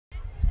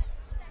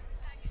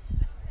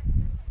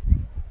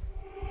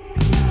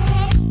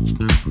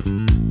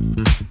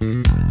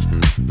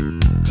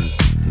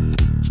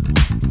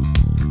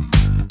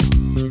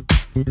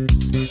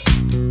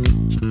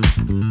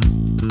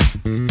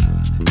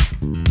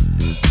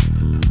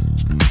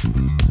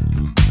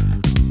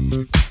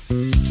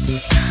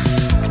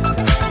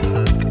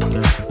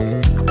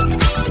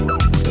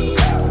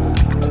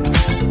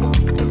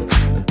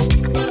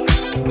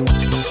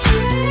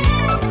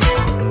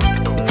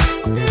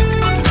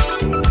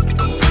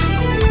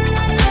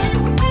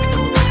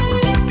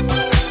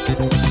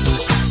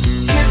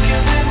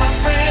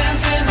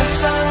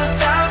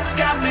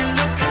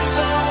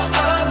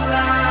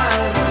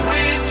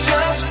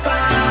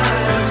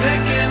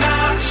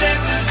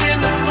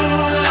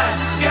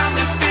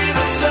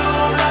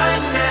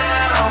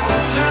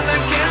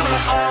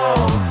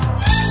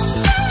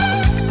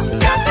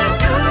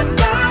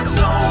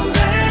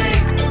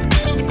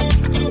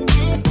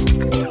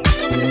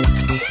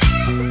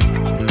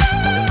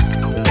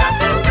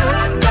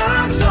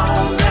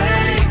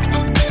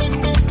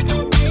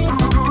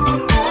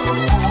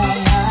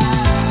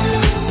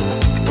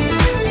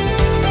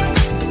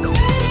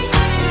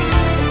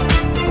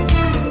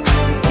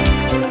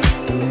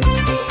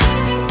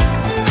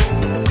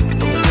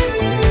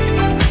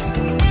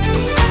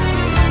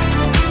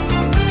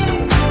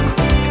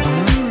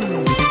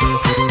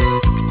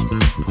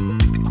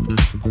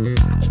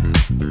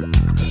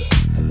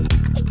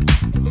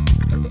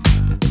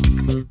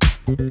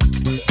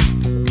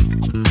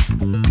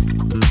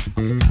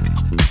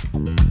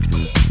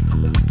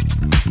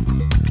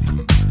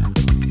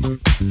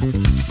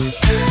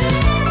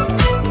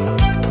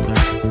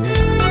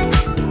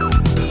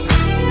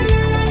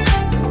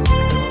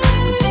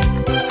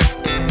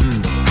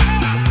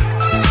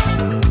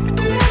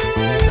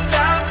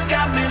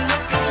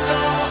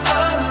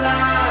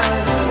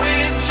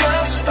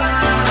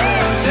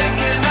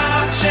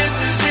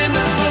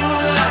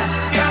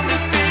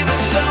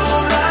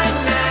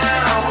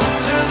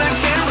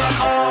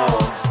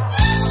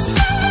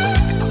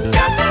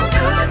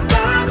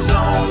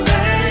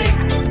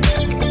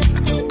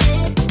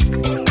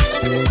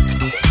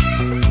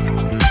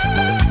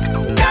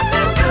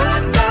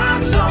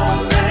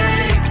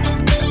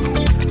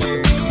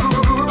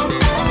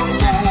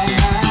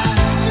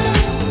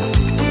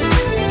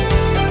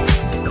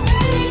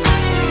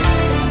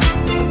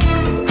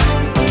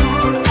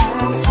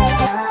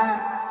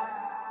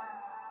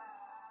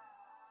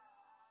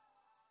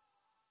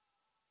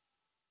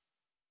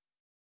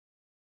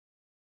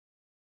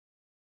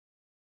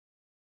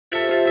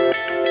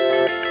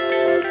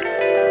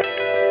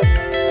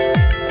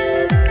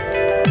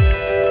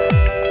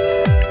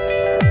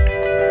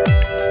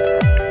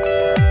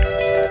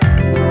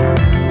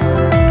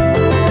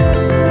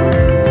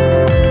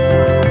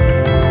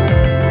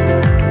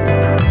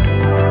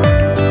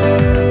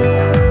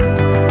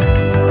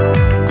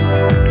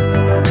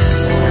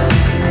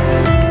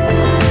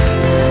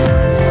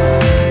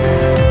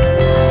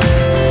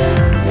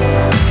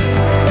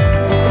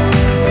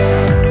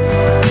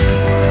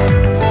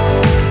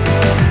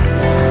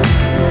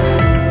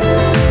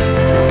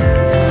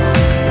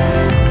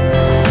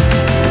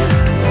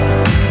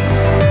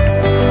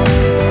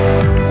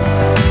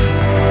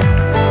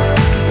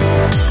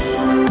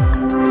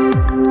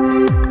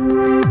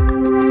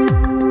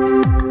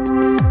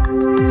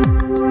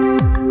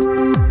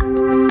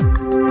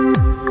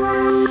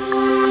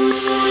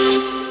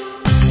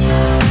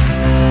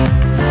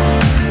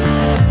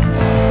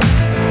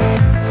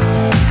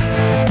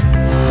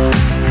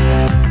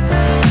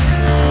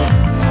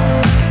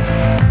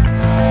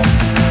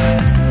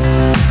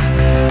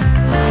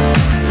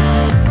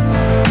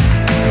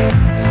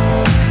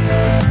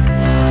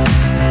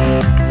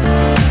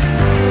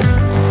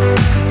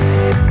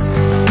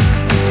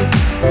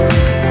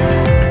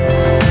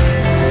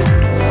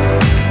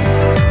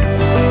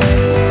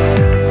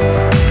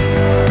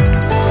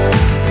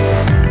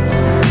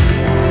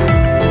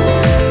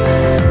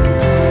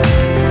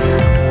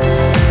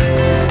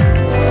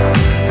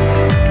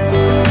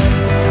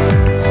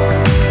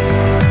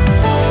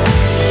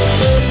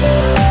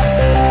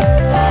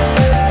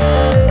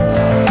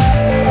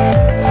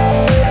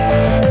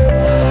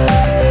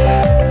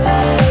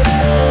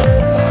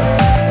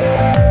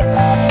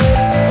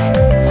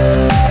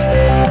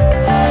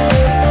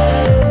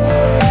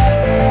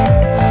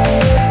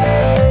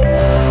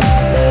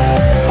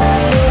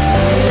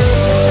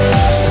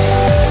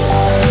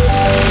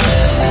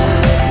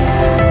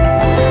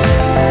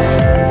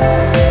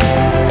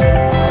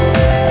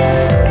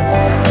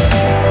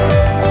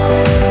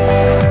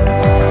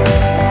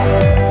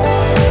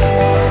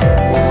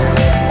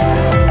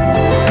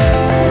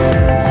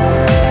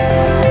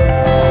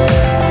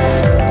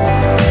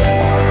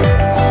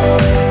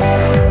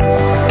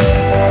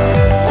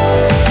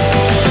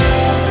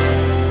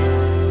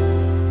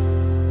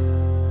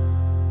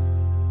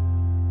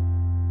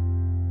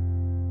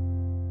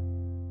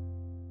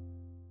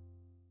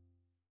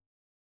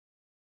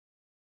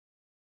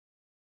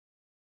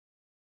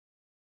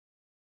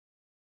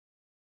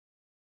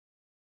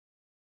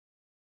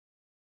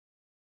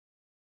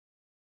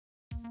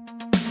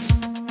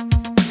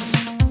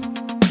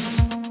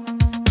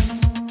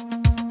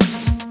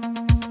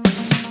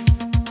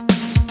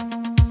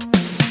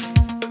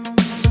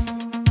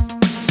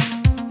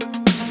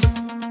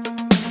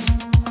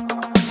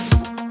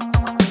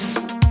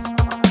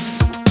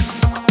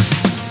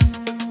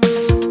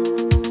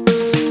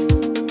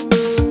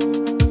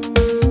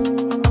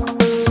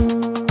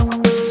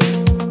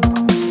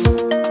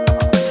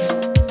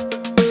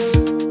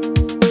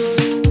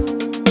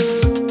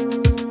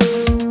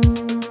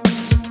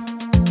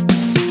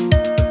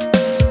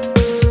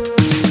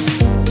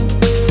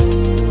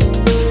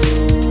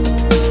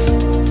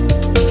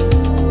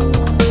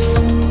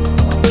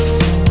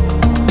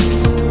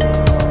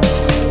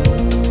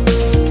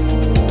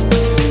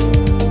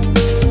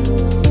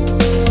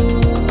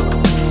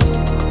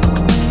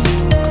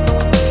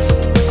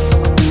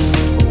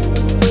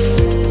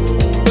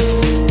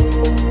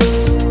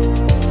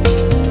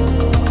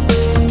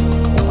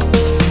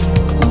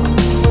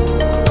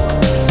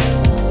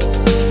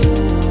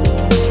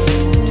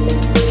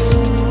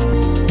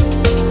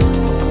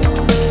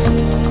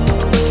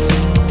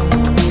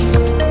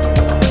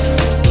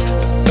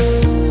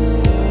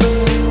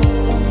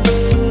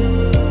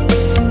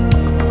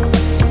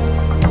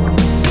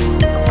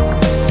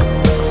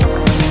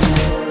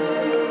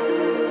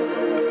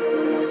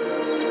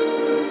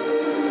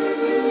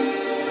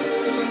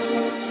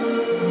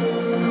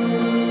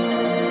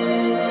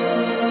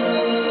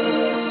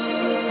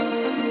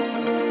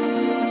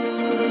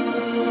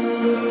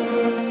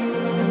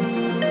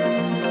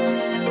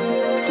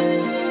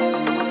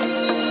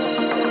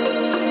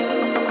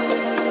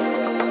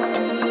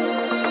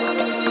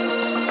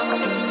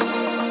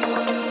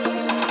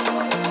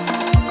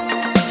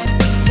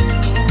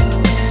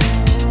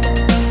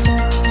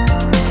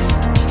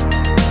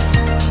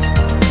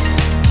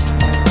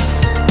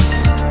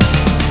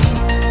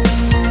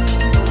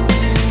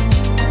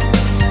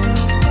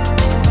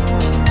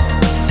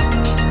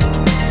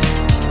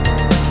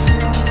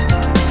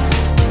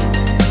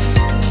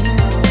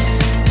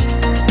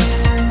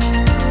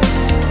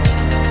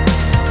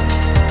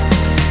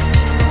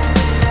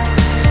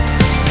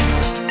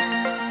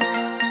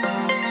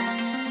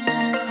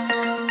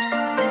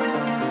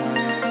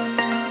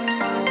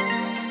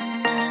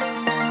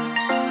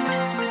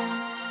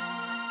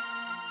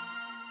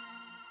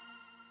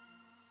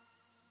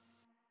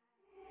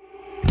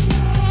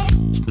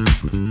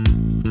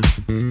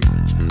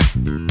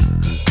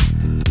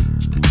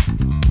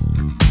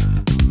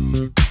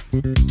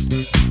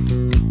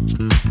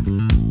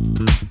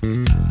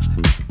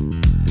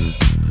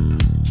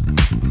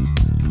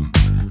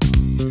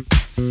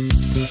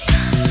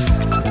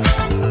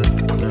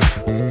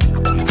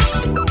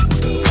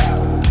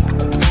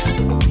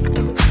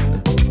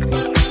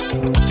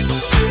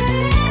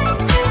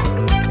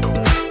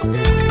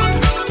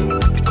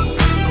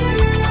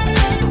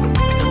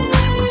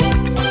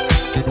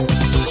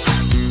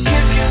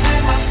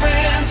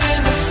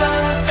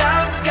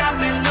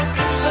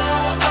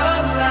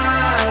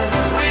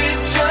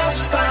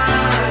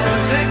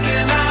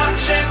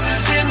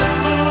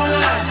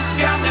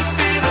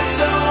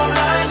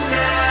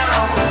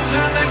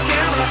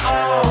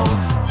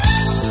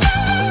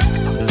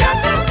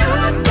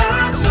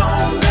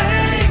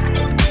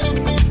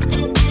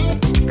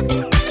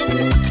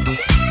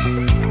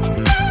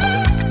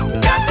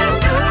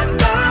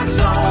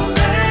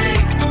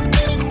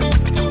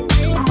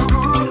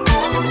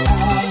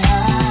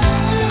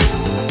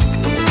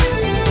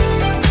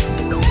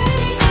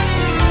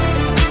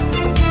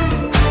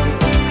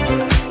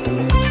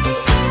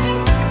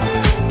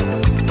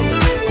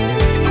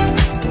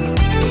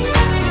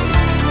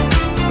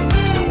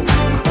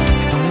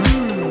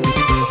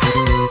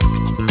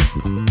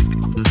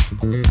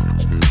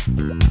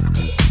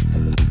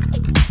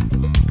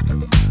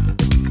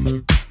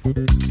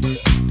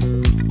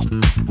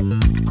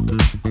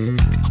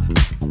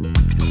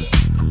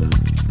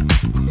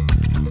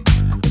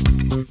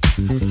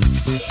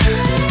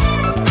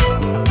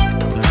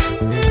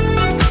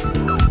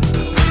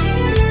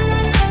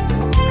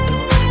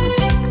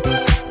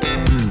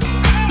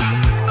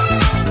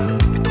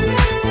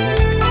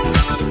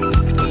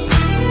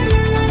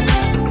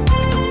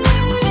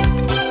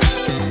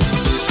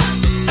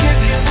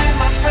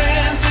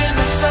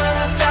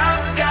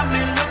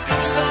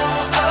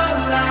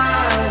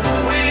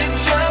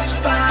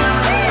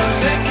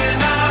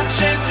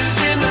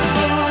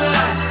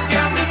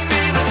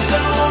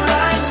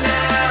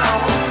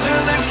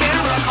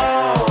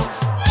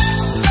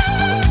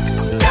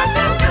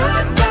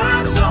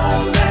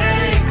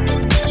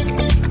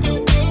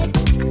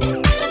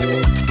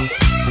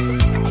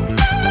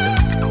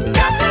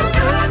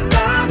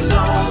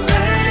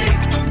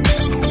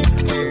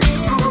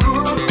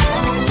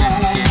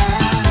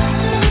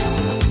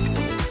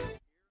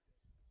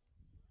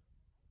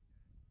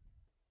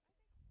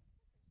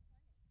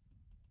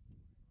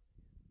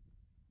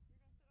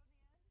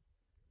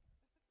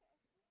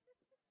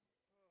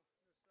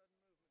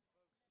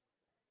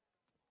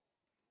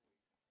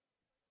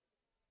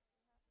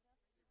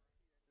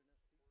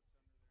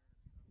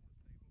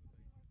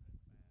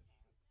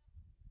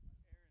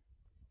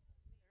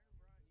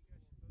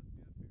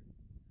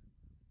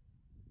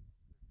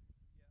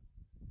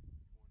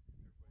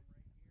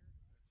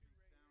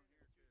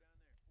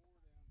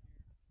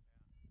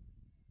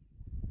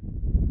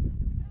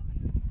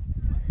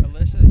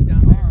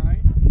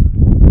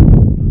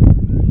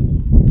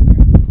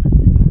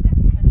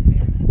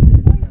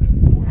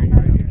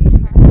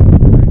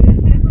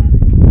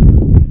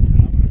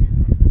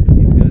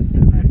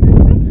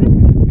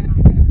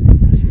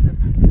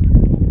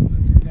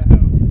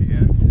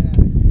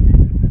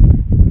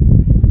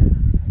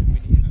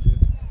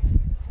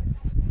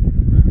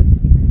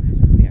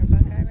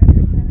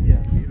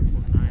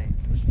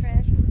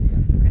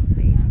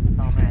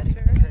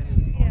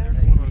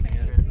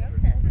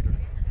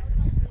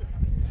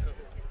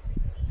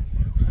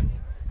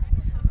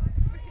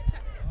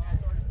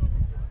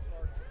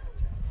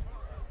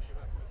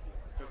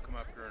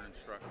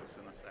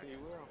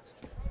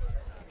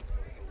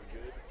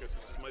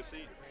my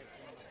seat?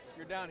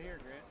 You're down here,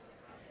 Grant.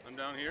 I'm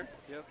down here?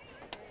 Yep.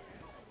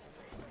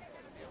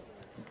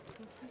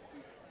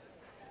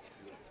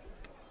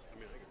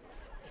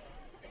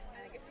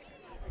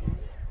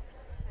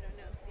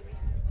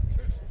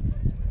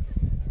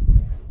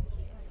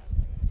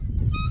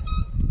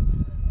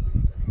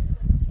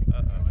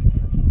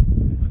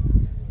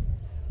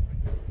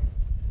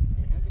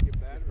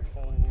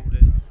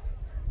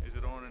 Is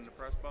it on in the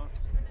press box?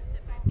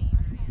 Sit by me,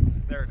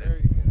 Ryan. There it is. There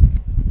you go.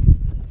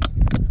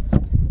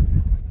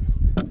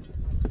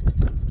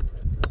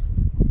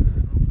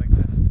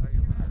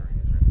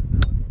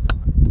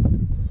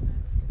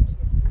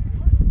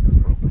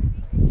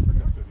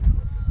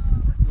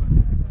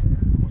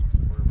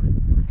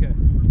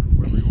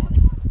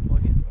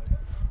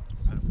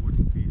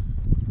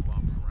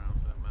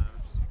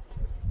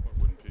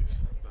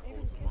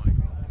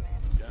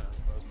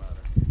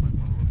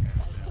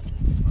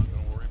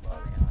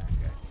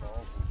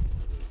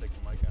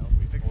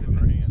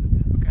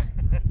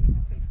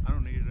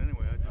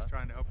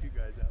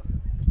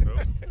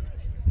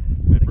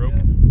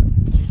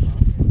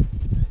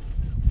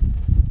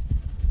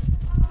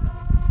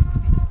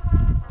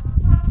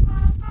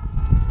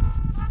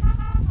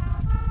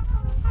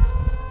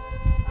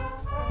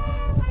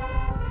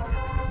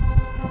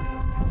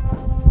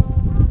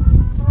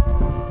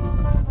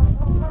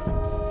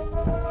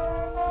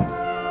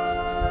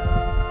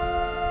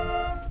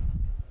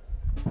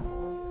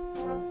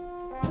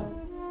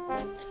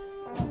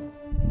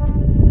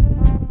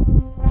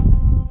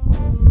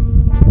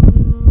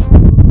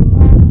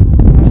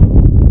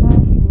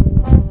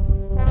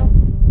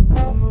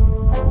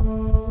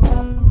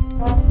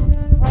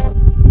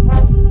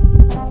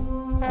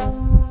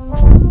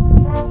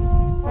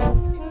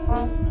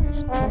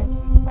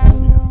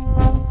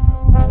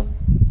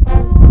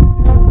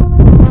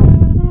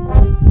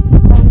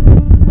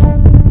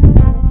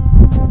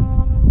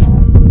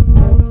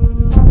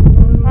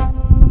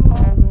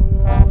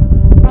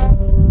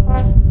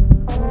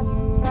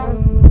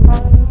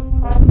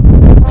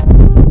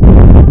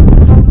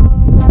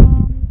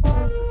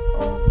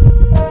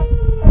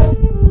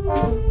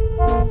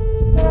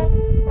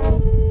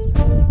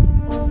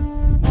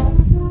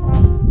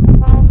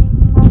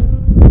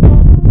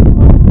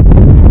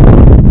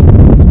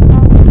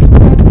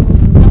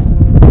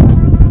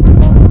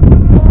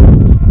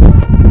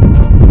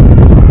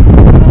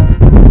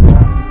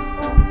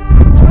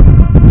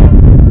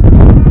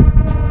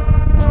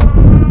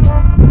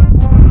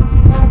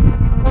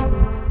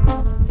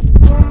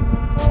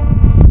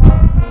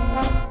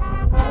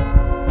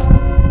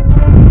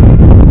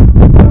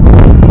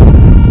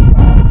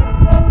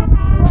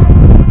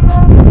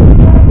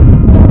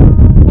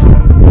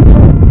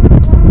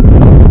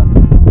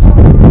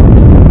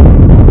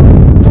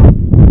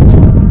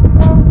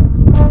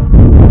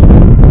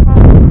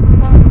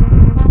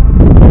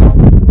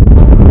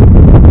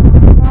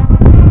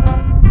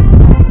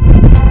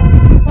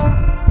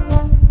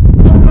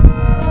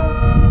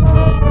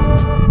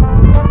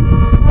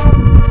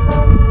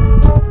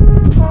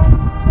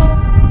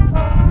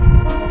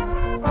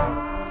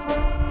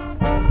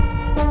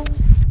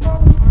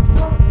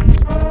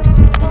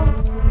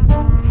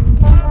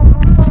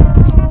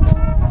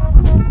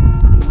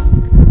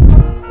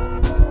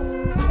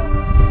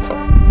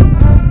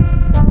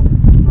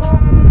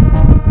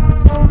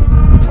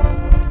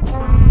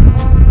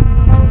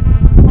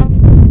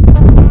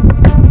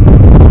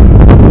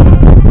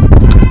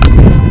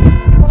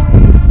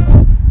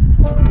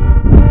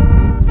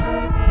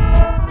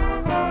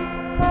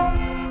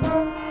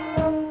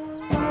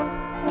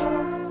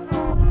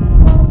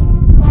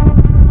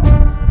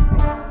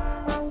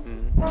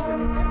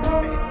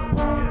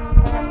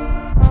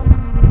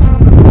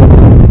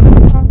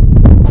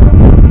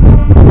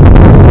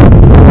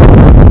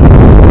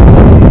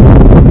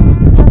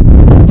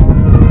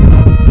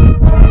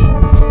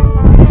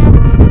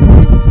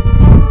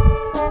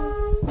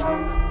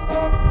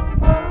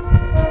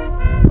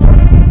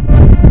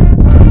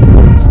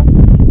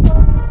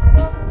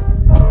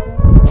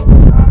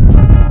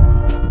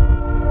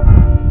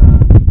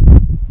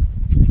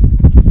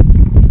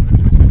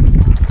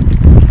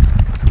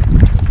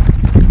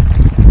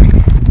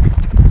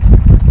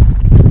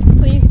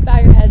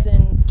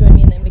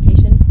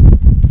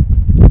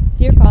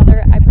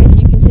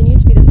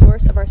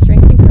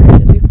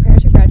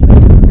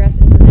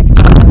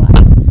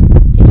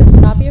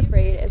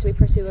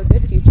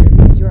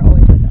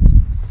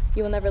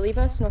 You will never leave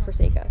us nor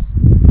forsake us.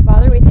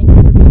 Father, we thank you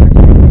for being our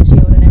strength and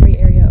shield in every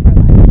area of our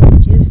lives.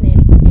 In Jesus'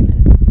 name, amen.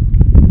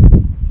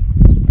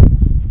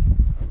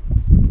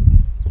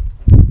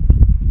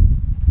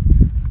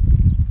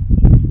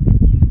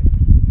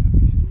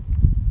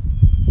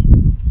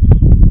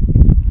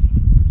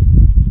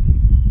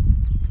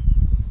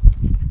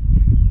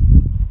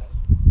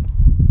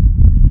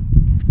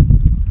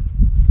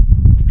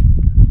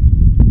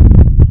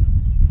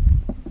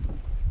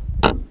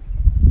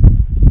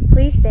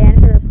 Please stand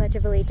for the Pledge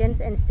of Allegiance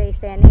and stay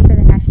standing for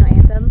the national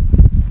anthem.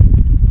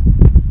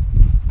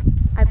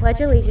 I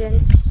pledge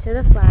allegiance to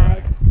the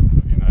flag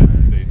of the United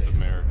States of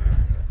America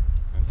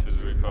and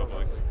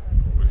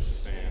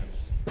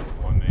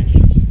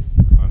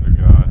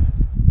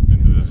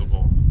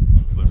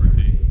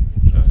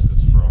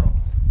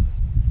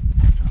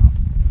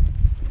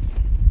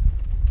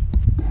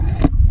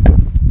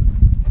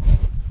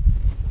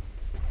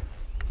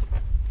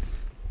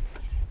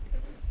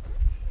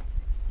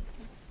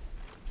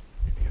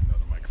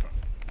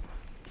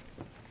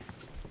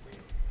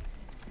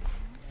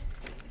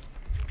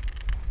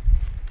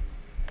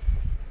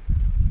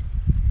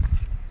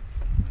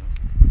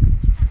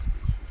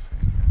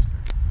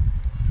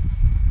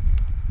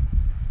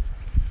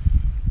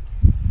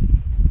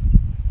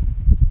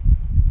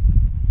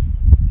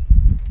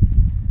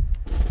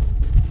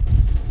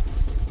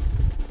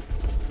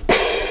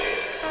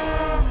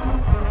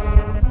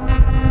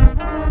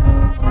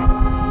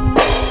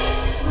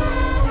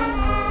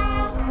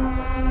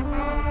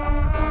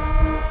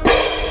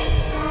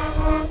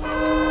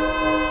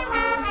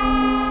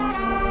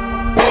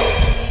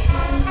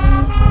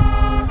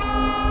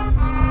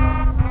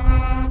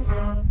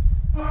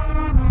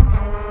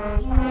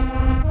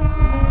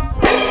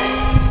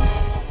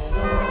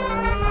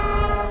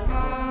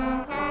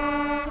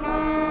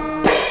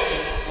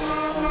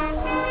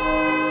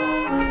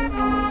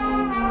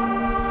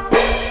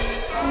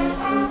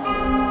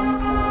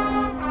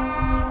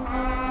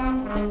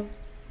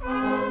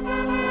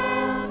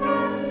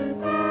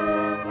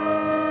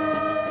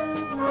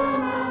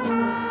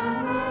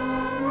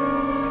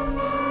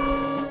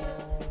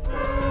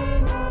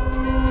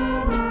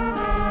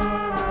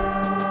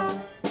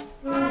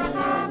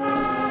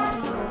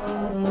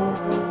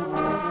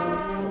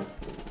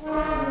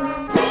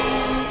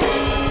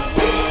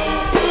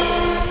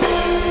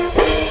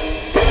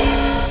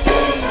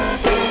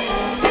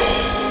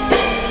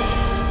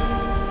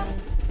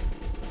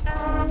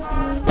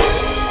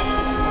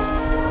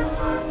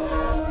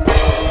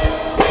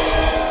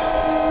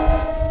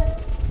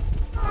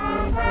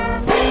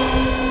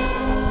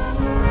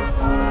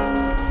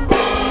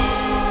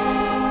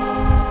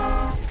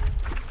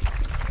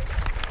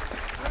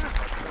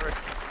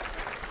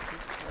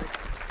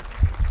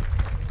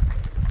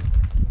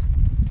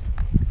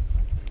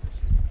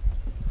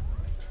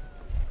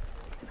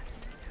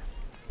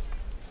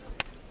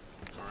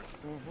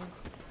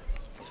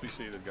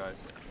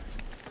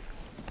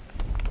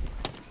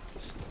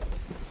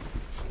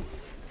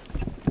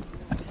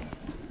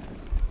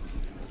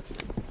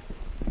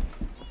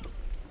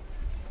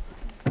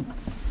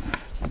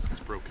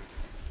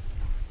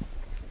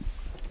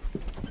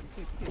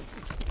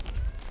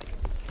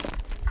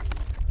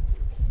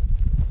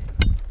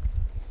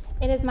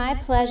It is my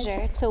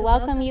pleasure to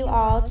welcome you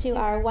all to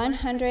our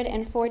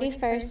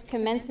 141st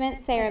commencement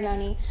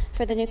ceremony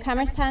for the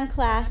Newcomerstown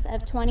class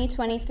of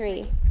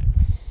 2023.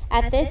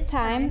 At this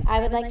time, I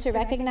would like to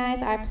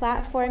recognize our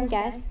platform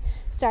guests,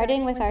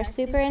 starting with our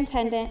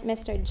superintendent,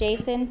 Mr.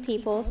 Jason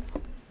Peoples,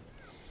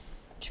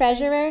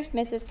 treasurer,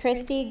 Mrs.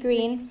 Christy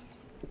Green,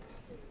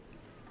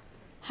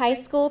 high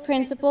school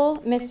principal,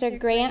 Mr.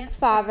 Grant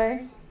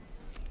Favre,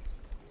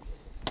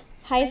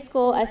 high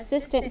school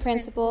assistant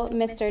principal,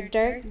 Mr.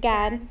 Dirk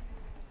Gadd,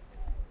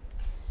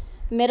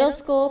 middle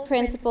school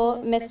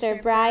principal, Mr.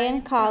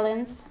 Brian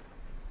Collins,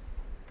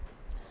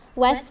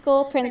 West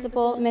School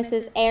principal,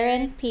 Mrs.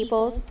 Erin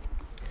Peoples,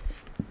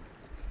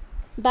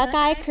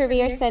 Buckeye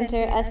Career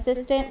Center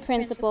assistant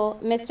principal,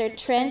 Mr.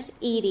 Trent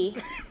Eady,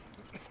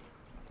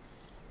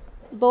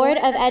 Board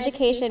of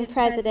Education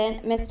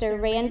president,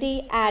 Mr.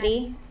 Randy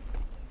Addy,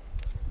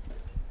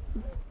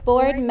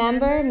 board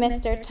member,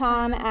 Mr.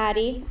 Tom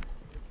Addy,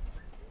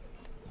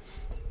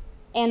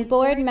 and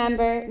board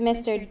member,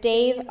 Mr.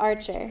 Dave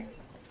Archer.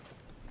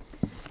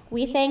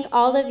 We thank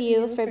all of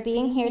you for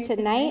being here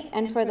tonight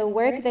and for the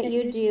work that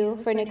you do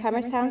for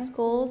Newcomerstown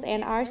schools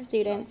and our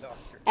students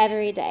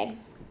every day.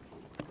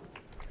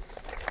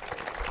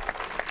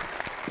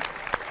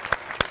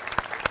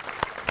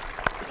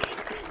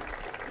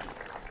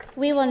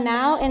 We will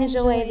now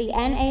enjoy the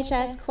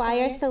NHS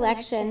choir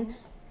selection,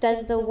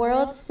 Does the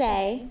World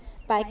Say,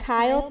 by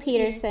Kyle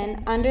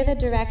Peterson under the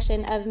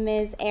direction of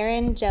Ms.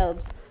 Erin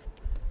Jobs.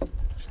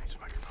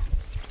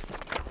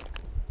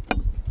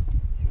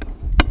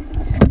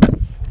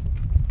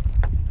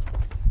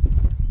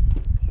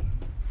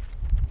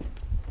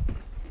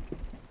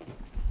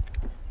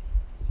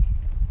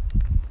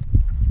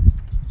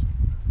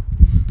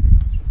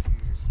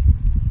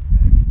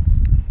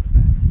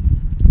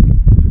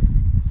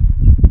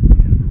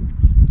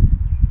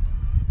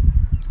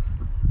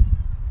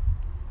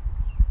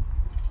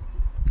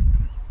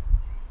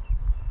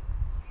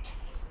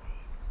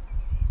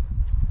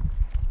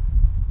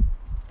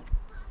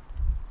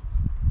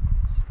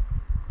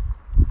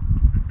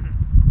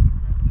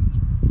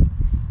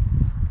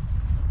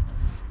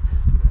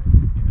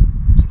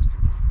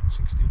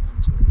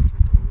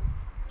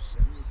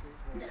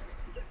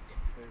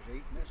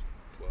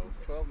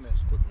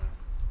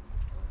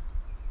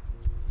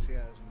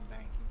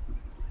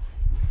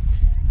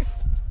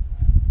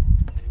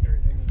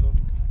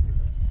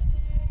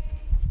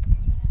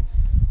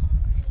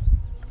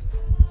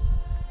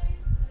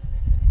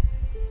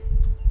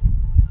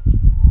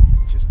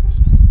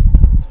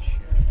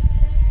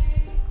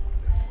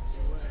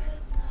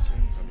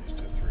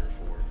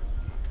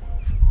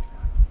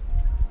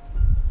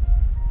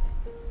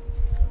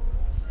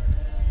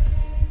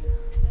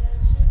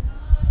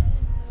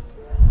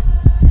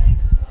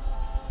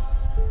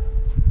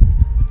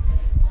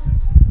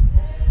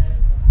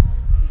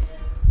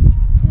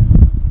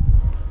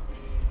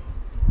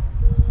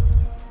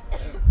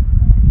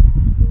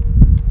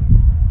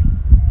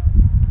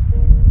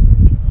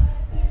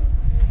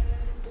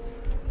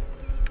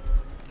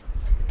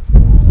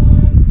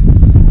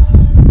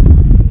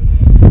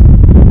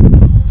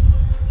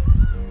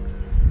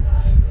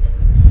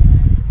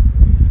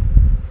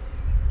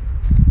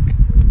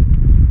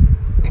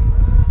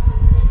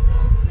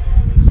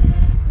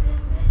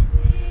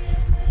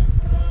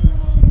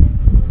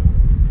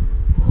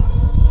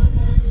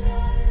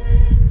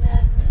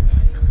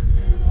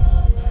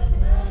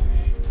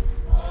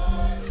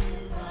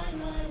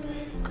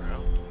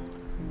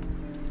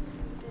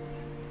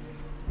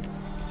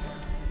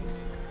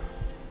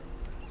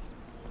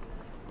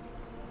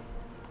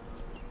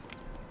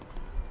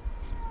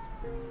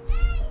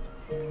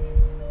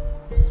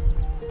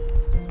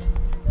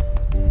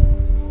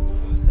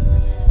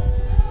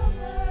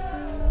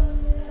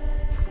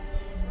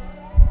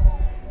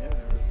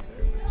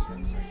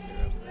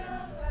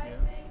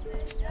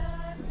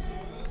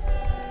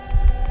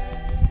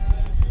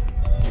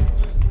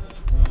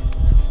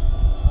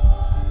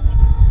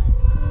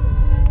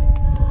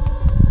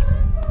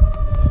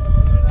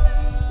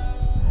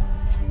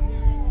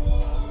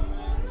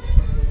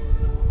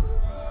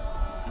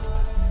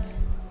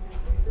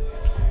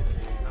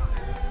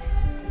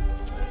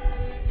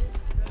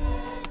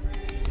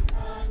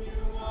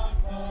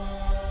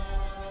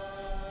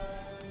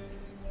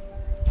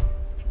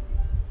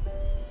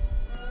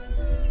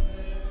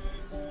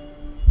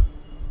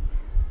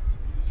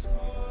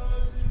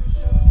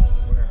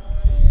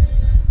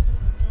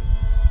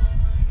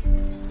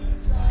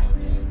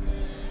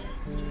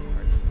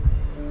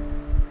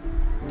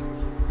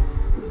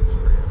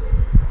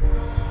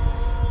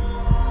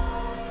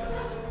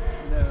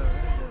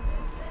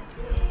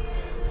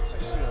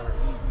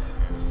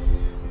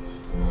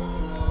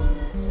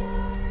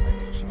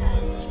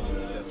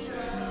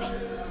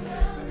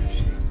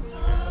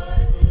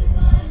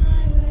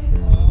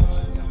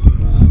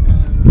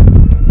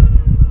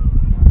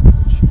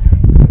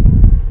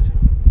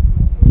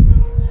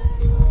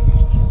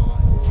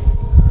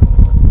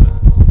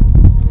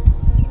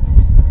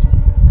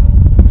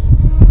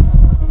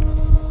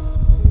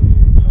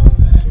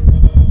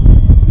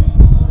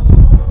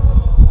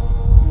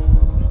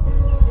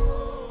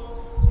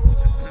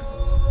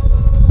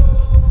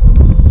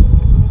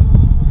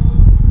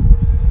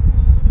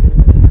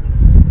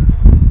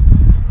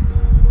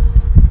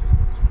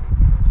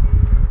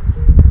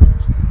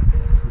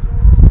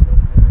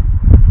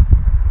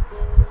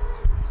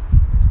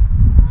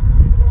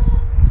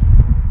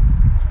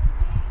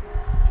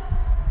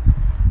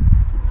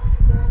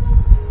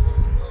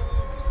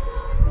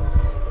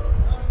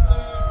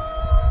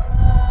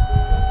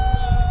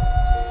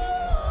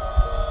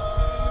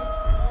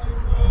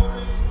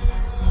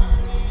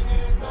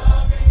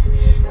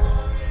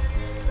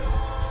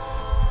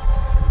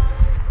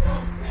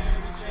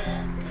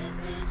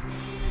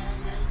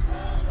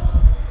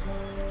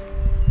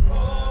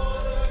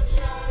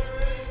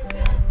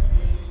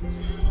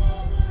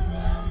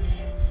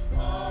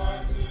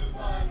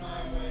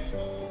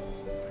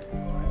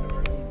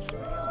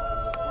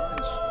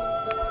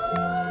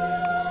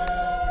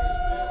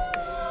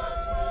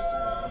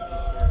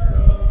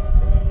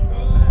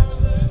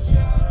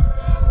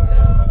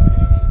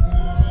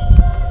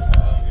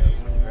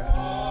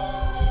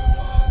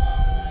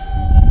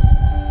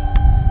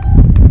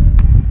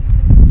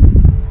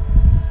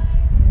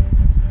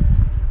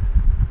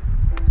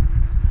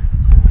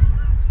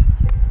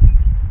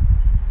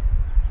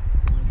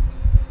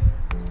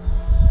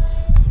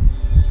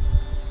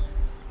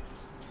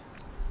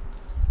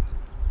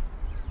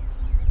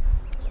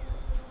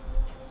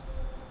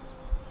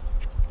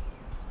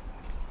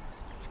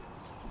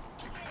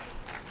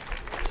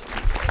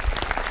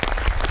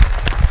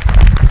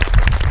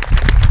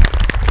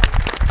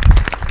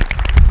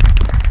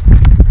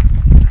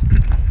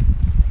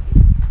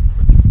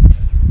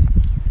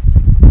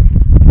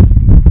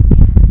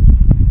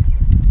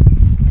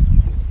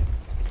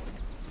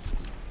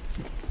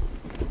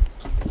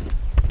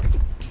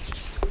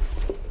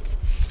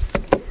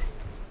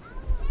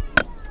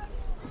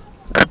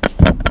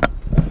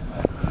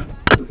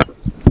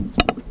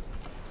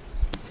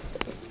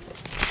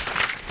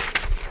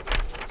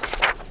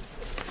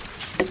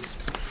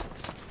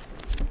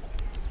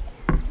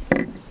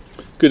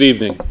 Good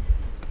evening.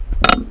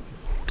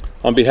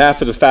 On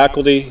behalf of the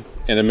faculty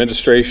and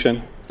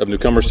administration of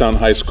Newcomerstown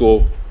High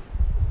School,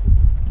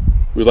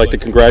 we'd like to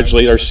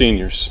congratulate our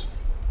seniors,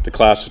 the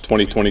class of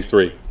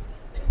 2023.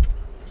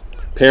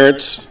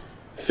 Parents,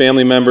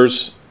 family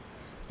members,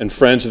 and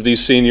friends of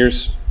these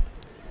seniors,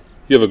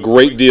 you have a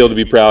great deal to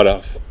be proud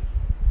of.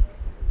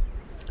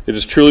 It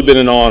has truly been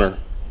an honor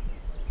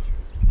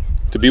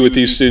to be with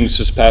these students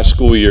this past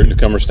school year at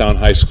Newcomerstown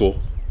High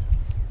School.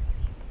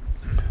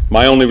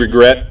 My only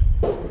regret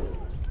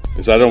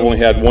is that I've only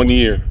had 1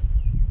 year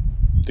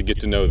to get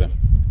to know them,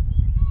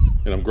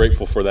 and I'm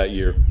grateful for that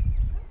year.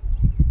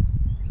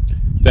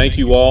 Thank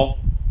you all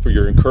for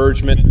your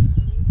encouragement,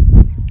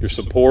 your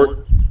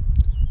support,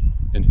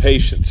 and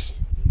patience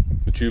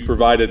that you've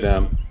provided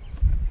them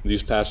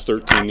these past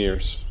 13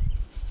 years.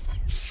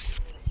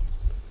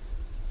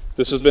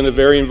 This has been a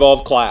very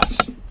involved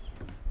class,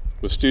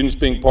 with students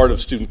being part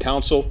of student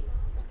council,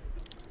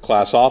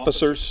 class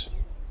officers,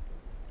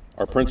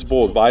 our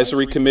principal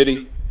advisory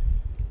committee,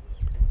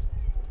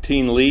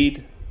 teen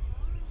lead,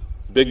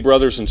 big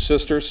brothers and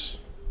sisters,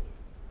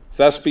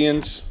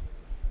 thespians,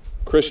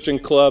 Christian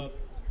club,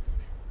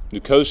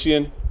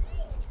 Newcomerstown,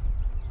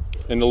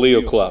 and the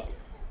Leo Club.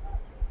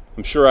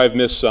 I'm sure I've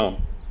missed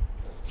some.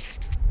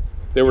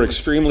 They were an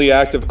extremely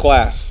active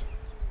class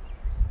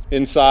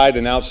inside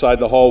and outside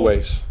the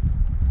hallways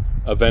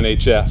of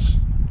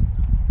NHS.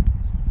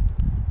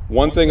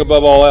 One thing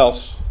above all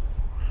else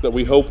that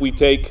we hope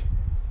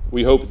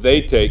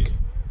they take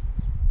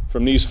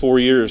from these 4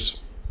 years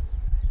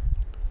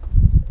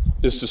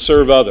is to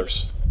serve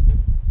others.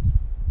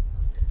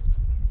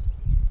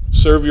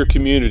 Serve your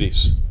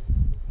communities.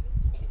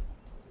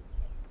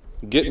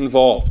 Get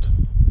involved.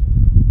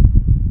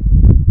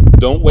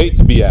 Don't wait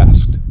to be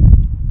asked.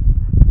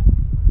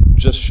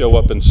 Just show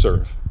up and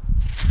serve.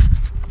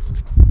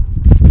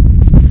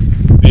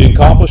 The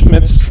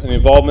accomplishments and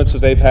involvements that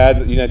they've had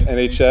at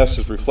NHS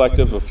is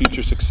reflective of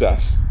future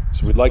success.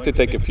 So we'd like to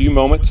take a few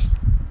moments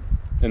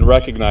and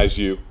recognize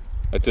you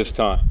at this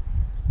time.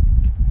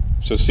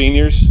 So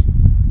seniors,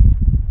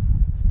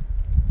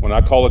 when I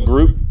call a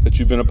group that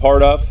you've been a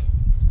part of,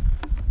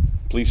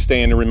 please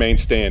stand and remain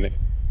standing.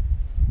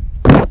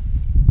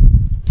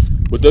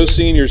 With those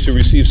seniors who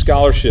receive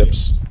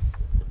scholarships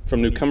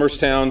from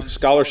Newcomerstown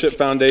Scholarship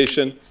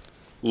Foundation,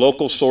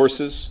 local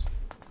sources,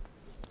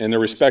 and their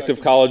respective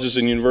colleges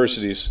and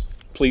universities,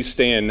 please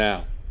stand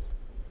now.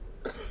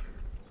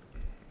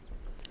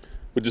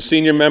 With the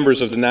senior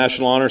members of the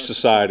National Honor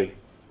Society,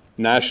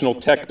 National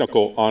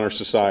Technical Honor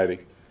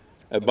Society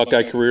at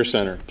Buckeye Career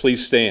Center,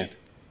 please stand.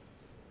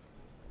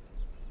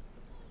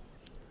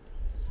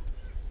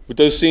 With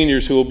those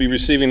seniors who will be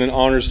receiving an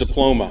honors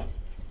diploma,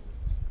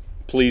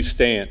 please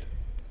stand.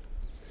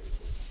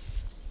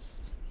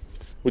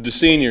 With the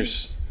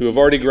seniors who have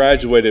already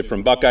graduated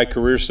from Buckeye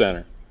Career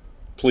Center,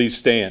 please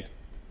stand.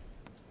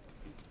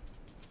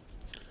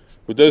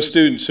 With those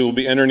students who will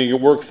be entering your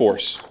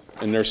workforce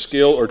in their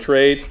skill or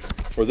trade,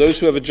 or those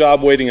who have a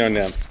job waiting on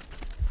them,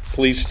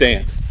 please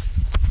stand.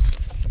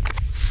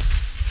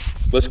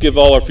 Let's give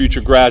all our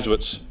future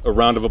graduates a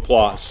round of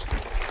applause.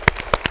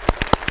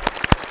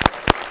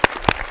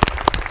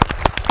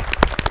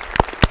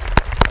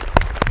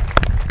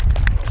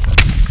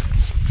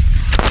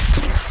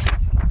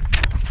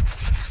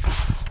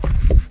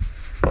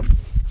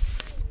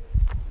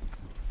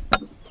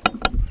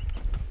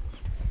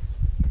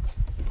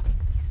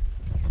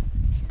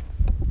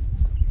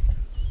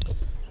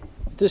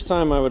 This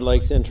time I would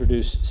like to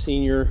introduce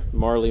Senior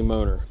Marley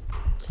Moner.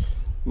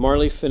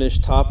 Marley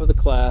finished top of the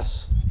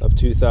class of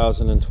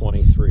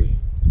 2023.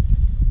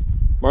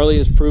 Marley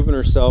has proven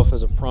herself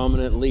as a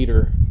prominent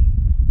leader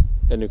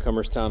at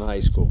Newcomerstown High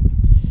School.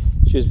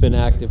 She has been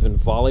active in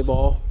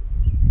volleyball,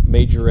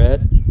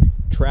 majorette,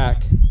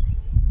 track,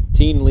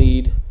 teen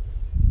lead,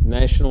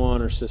 National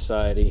Honor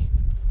Society,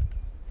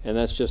 and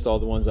that's just all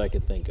the ones I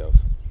could think of.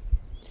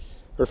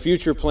 Her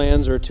future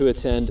plans are to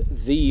attend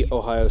The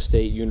Ohio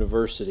State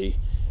University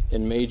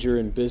and major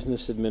in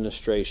business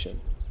administration.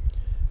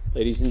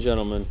 Ladies and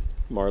gentlemen,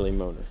 Marley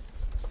Moner.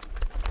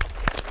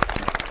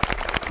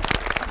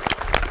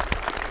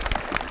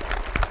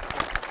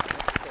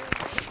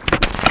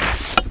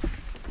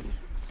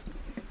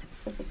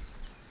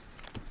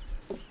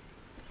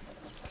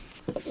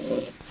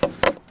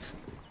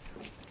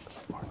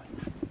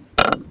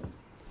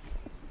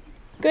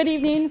 Good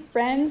evening,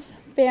 friends,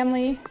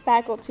 family,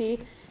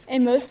 faculty,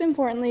 and most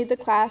importantly, the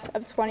class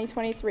of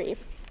 2023.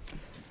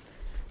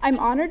 I'm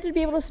honored to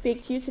be able to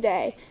speak to you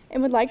today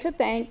and would like to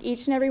thank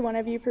each and every one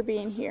of you for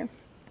being here.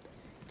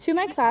 To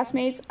my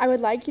classmates, I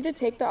would like you to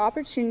take the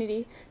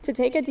opportunity to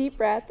take a deep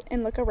breath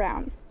and look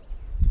around.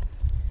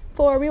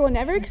 For we will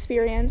never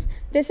experience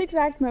this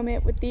exact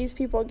moment with these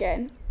people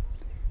again.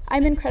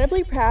 I'm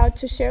incredibly proud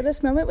to share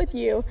this moment with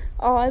you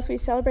all as we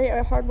celebrate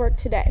our hard work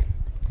today.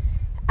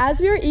 As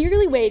we are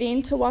eagerly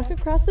waiting to walk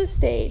across this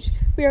stage,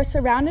 we are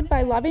surrounded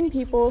by loving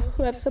people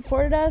who have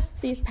supported us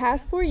these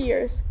past 4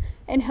 years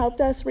and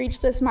helped us reach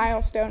this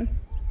milestone.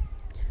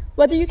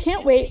 Whether you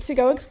can't wait to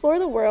go explore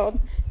the world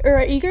or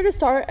are eager to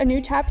start a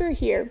new chapter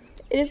here,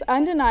 it is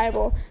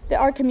undeniable that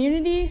our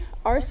community,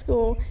 our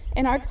school,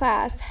 and our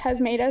class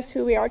has made us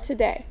who we are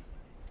today.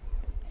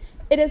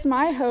 It is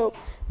my hope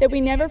that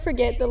we never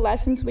forget the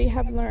lessons we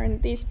have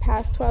learned these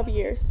past 12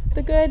 years,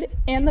 the good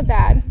and the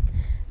bad,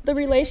 the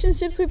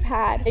relationships we've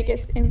had,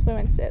 biggest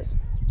influences.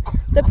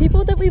 The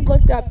people that we've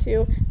looked up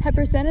to have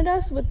presented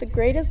us with the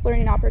greatest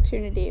learning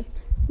opportunity,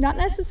 not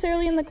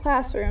necessarily in the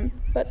classroom,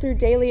 but through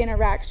daily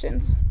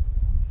interactions.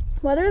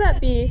 Whether that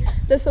be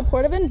the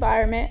supportive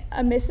environment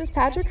of Mrs.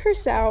 Patrick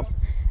herself,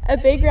 a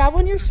big grab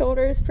on your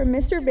shoulders from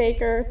Mr.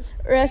 Baker,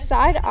 or a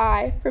side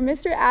eye from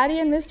Mr. Addy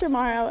and Mr.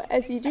 Morrow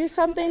as you do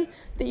something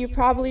that you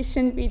probably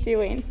shouldn't be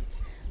doing.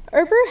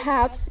 Or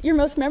perhaps your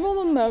most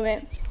memorable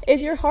moment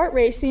is your heart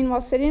racing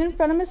while sitting in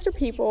front of Mr.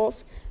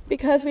 Peoples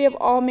because we have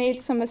all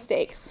made some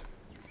mistakes.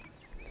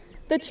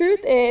 The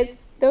truth is,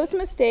 those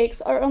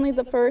mistakes are only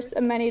the first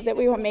of many that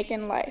we will make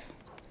in life.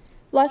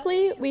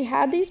 Luckily, we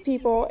had these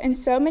people and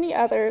so many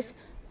others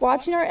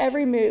watching our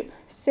every move,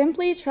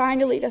 simply trying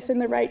to lead us in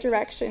the right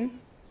direction.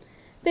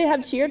 They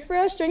have cheered for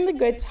us during the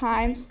good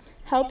times,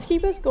 helped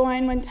keep us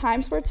going when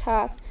times were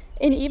tough,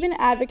 and even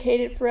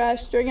advocated for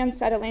us during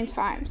unsettling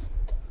times.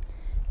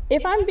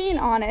 If I'm being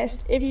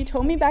honest, if you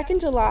told me back in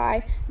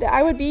July that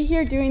I would be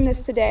here doing this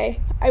today,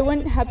 I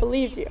wouldn't have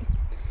believed you.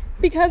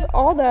 Because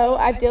although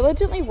I've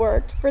diligently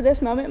worked for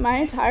this moment my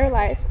entire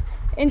life,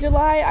 in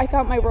July I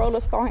thought my world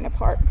was falling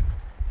apart.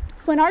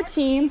 When our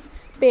teams,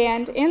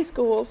 band, and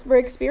schools were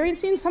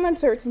experiencing some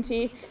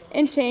uncertainty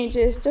and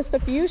changes just a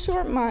few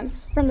short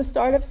months from the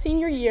start of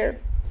senior year,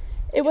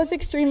 it was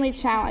extremely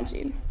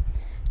challenging.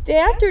 Day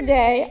after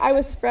day, I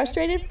was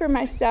frustrated for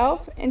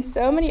myself and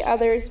so many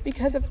others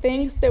because of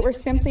things that were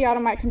simply out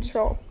of my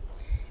control.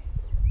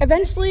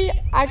 Eventually,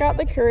 I got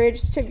the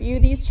courage to view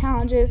these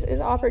challenges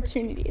as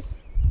opportunities.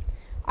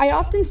 I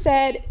often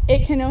said,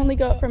 it can only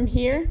go from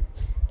here,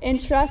 and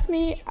trust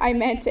me, I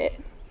meant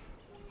it.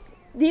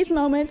 These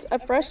moments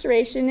of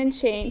frustration and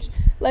change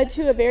led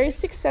to a very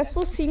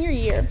successful senior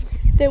year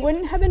that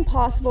wouldn't have been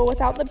possible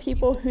without the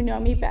people who know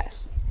me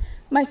best.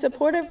 My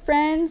supportive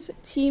friends,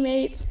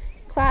 teammates,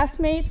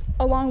 classmates,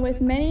 along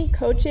with many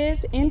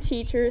coaches and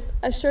teachers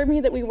assured me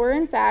that we were,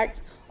 in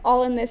fact,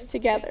 all in this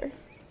together.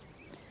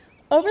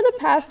 Over the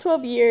past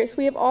 12 years,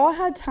 we have all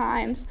had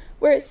times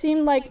where it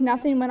seemed like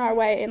nothing went our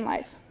way in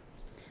life.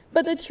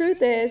 But the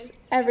truth is,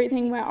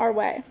 everything went our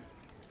way.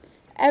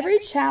 Every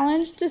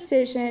challenge,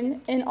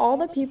 decision, and all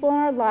the people in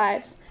our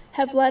lives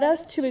have led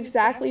us to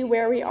exactly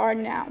where we are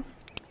now.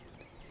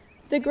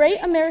 The great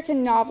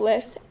American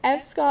novelist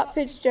F. Scott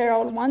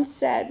Fitzgerald once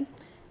said,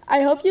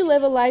 "I hope you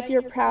live a life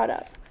you're proud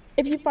of.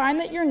 If you find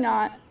that you're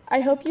not,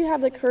 I hope you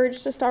have the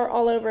courage to start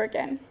all over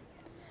again."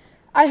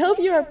 I hope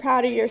you are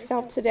proud of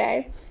yourself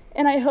today,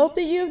 and I hope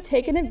that you have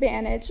taken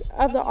advantage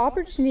of the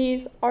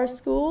opportunities our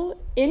school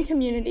and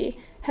community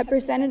have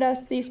presented us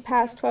these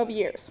past 12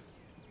 years.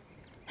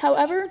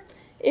 However,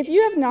 if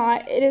you have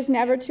not, it is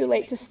never too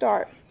late to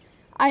start.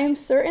 I am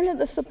certain that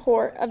the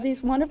support of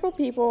these wonderful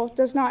people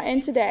does not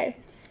end today,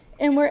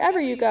 and wherever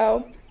you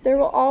go, there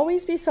will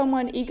always be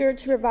someone eager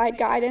to provide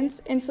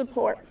guidance and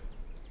support.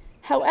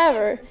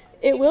 However,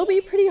 it will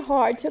be pretty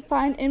hard to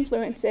find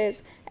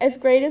influences as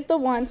great as the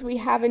ones we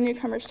have in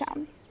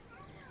Newcomerstown.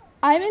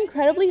 I'm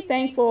incredibly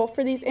thankful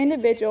for these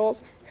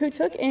individuals who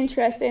took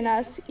interest in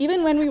us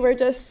even when we were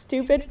just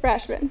stupid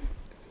freshmen.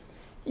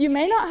 You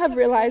may not have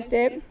realized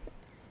it,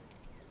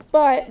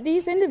 but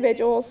these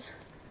individuals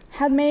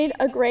have made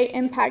a great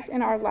impact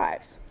in our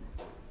lives.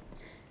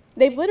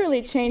 They've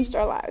literally changed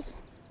our lives.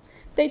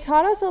 They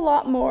taught us a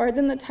lot more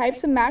than the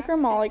types of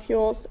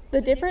macromolecules,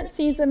 the different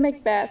scenes of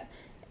Macbeth,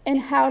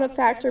 and how to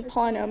factor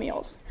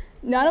polynomials,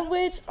 none of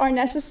which are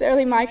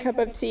necessarily my cup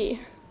of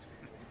tea.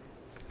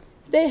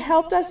 They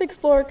helped us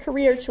explore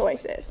career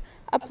choices,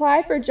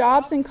 apply for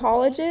jobs in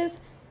colleges,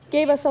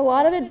 gave us a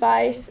lot of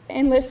advice,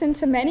 and listened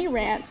to many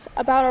rants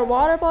about our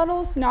water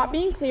bottles not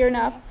being clear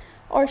enough,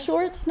 our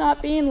shorts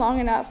not being long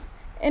enough,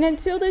 and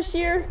until this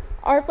year,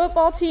 our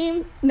football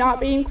team not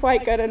being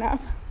quite good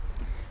enough.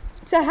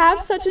 To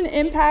have such an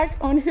impact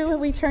on who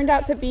we turned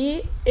out to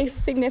be is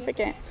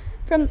significant.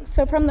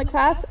 So from the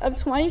class of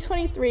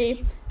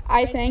 2023,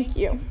 I thank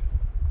you.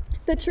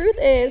 The truth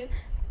is,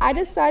 I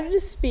decided to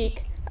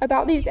speak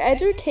about these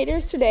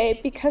educators today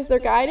because their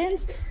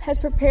guidance has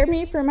prepared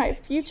me for my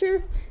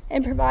future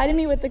and provided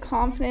me with the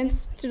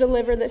confidence to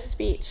deliver this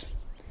speech.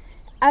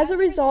 As a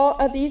result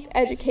of these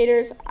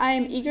educators, I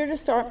am eager to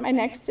start my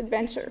next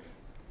adventure.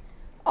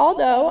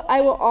 Although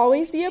I will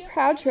always be a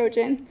proud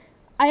Trojan,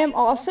 I am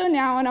also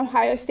now an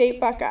Ohio State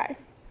Buckeye.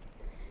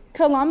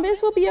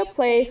 Columbus will be a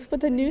place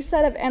with a new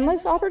set of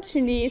endless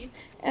opportunities,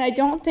 and I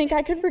don't think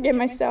I could forgive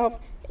myself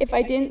if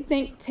I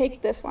didn't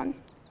take this one.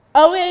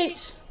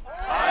 OH!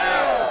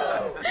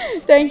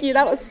 Thank you,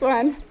 that was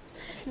fun.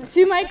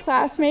 To my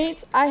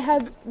classmates, I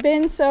have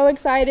been so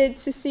excited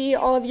to see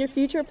all of your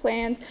future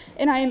plans,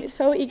 and I am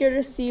so eager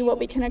to see what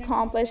we can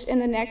accomplish in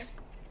the next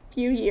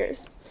few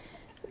years.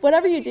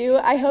 Whatever you do,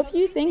 I hope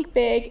you think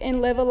big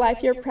and live a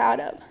life you're proud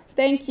of.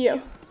 Thank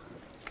you.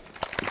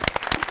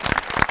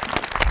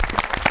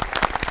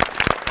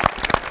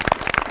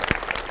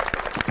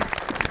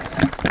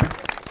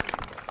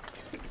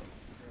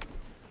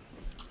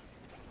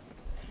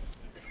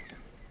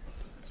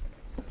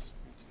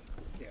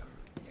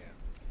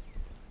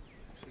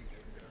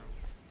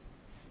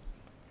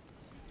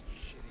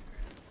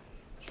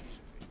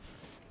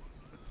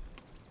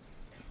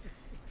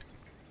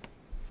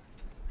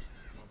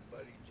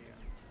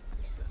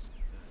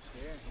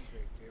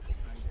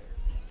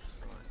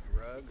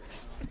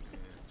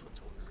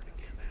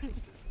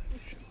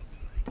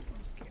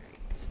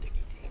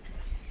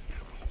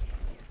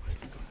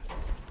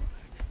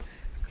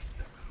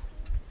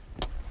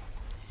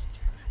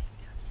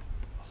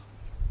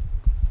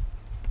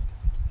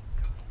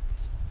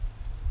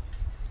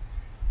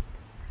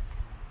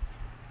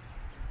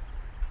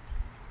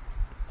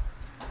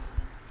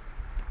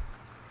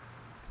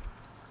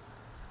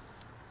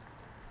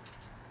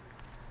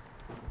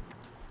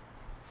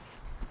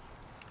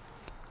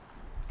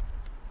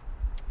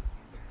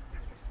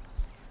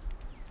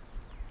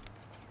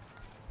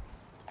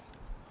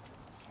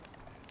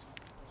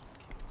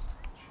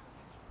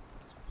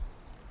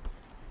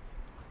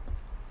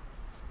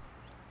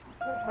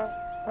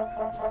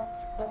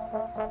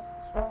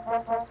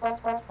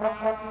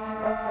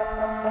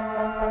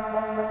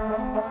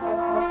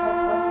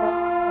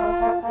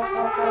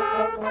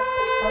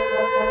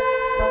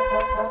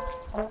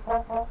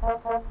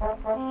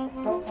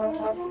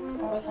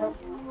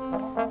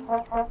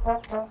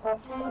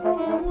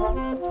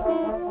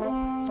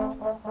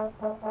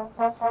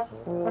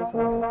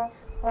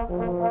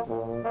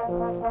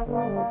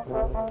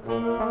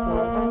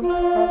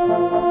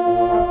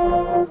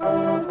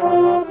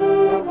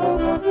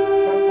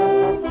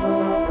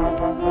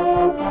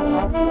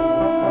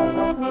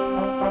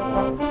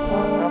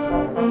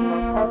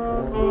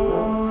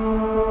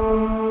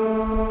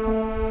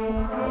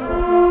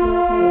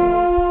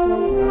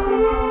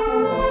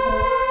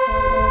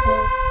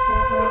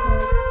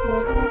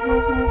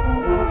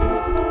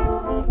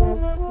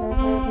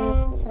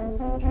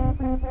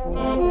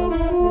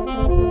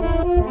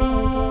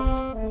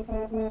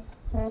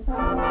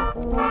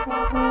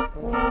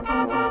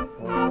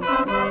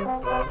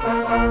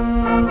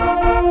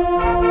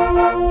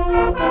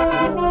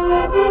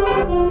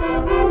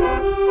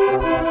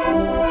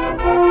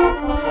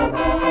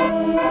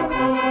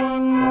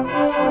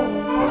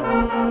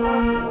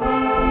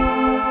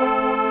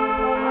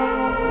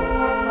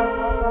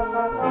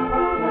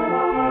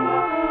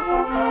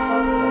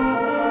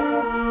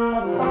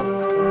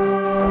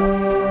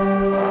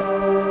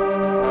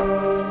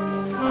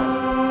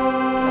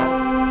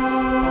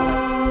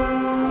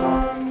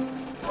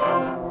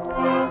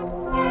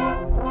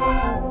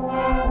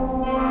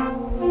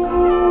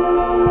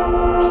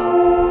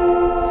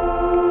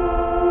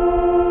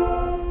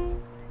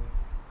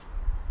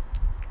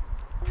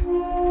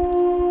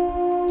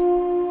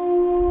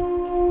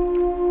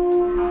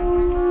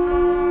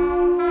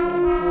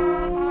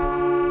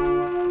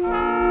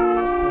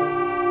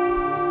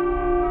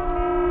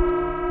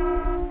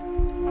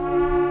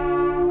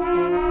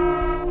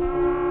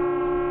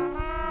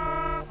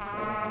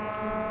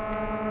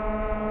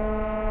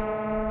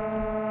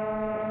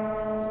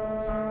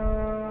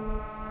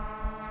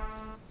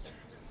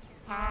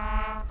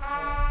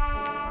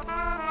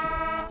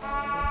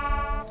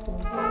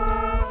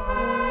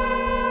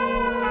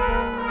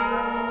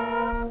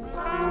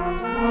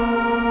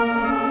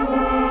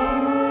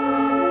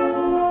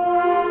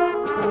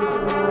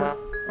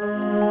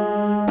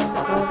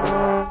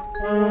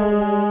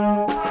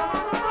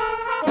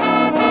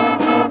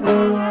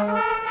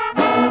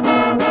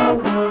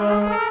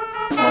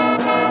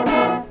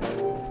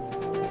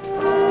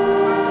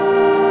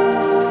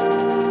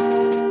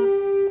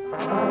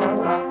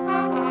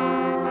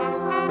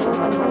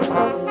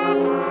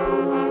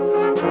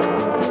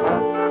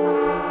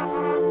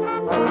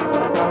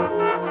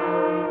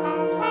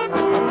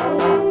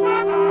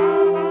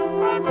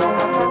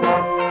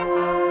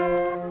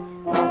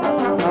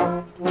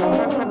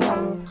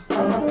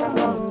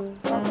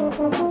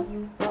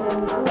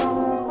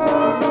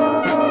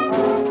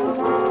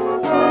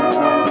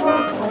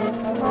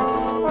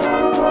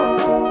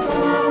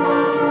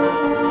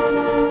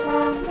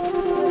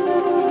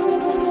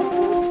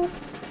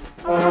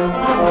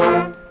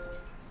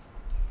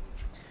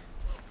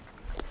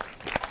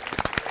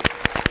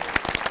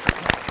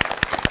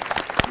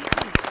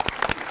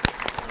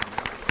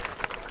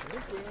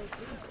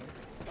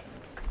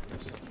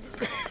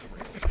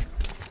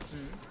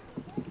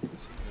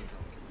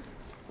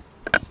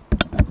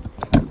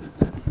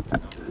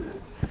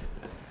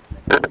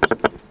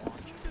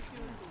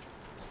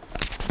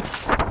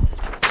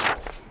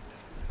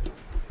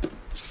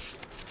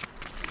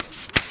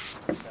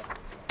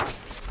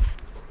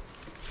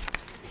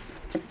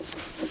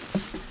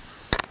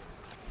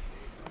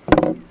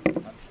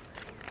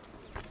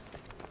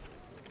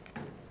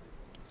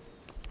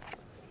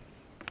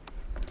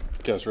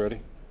 You guys ready?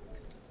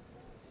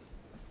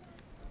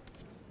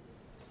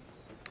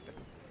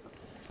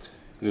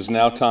 It is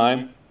now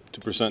time to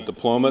present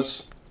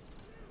diplomas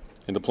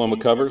and diploma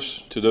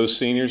covers to those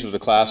seniors of the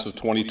class of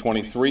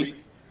 2023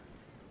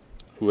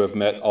 who have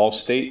met all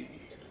state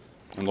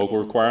and local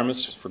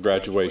requirements for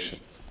graduation.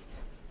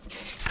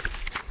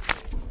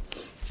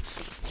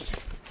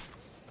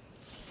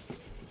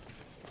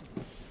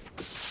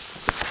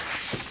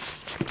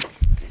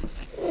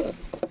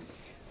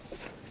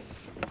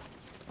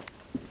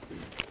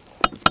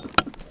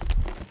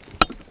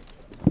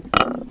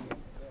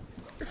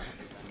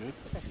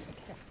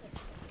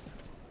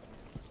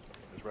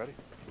 Ready?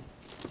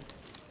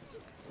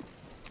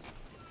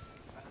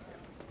 I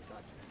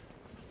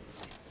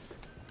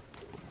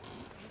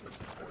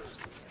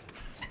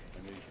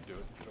know you can do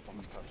it. Jump on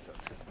this top step.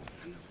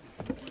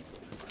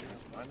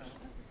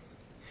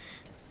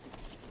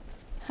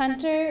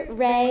 Hunter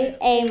Ray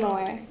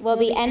Amore will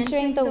be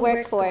entering the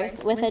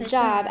workforce with a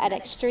job at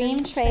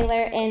Extreme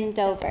Trailer in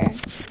Dover.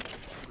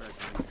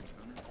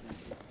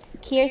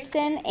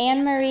 Kirsten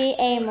Anne Marie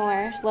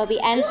Amore will be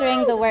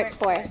entering the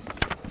workforce.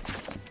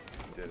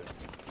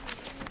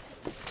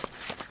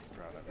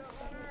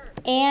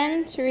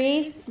 Anne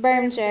Therese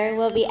Bermger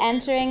will be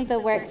entering the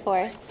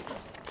workforce.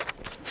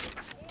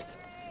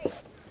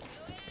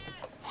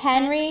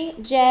 Henry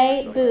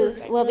J.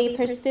 Booth will be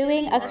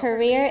pursuing a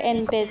career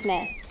in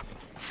business.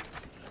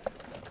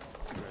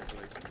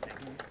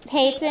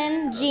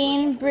 Peyton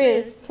Jean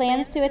Bruce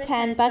plans to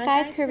attend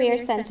Buckeye Career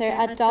Center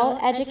Adult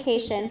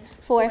Education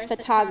for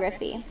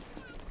photography.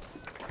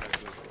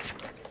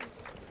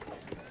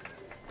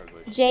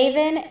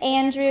 Javen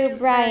Andrew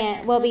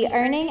Bryant will be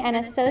earning an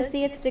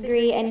associate's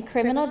degree in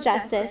criminal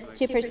justice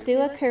to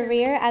pursue a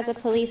career as a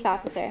police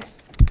officer.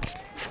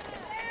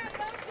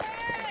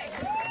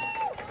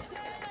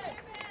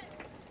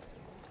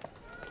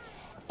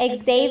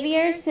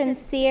 Xavier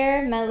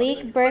Sincere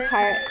Malik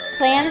Burkhart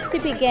plans to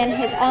begin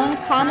his own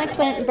comic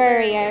book.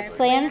 Burrier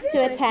plans to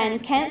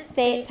attend Kent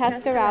State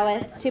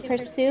Tuscarawas to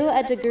pursue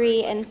a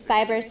degree in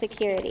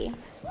cybersecurity.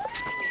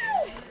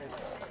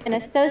 An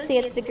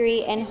associate's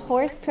degree in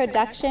horse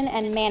production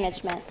and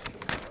management.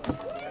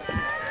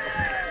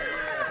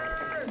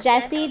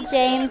 Jesse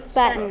James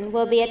Button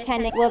will be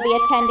attending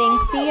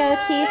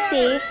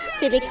COTC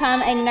to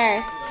become a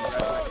nurse.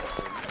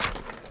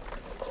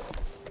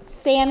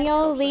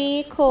 Samuel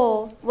Lee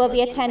Cole will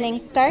be attending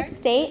Stark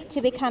State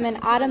to become an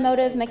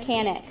automotive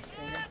mechanic.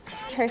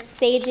 Her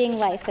staging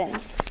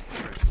license.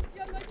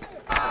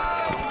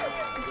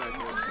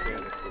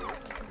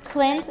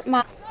 Clint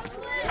Mo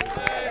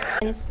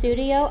in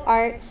studio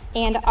art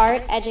and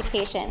art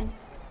education.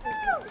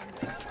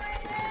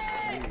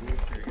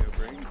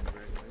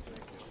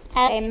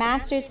 A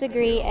master's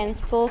degree in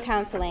school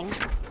counseling.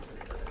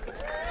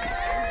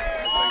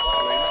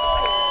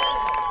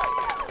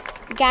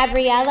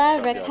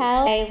 Gabriella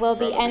Raquel will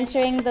be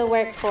entering the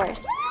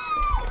workforce.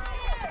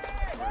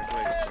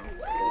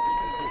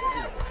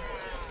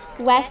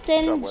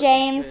 Weston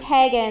James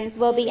Higgins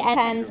will be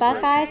attending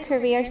Buckeye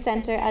Career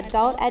Center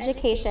Adult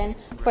Education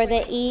for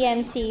the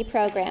EMT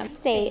program.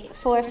 State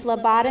for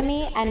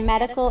phlebotomy and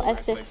medical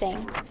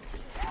assisting.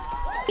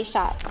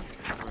 Shop.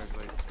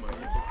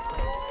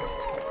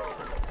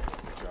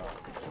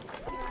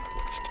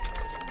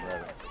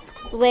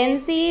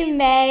 Lindsay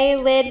May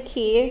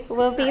Lidke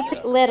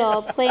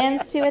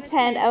plans to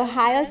attend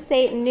Ohio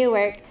State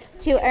Newark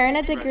to earn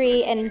a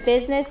degree in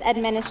business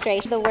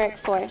administration. The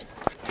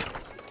workforce.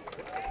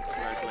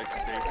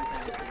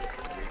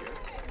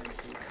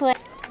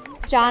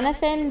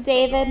 Jonathan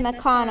David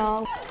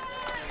McConnell.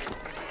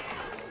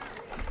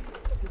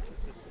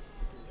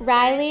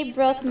 Riley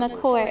Brooke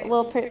McCourt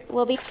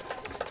will be.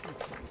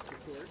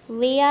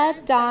 Leah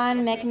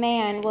Dawn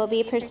McMahon will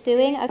be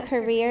pursuing a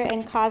career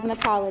in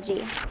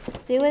cosmetology.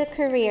 Do a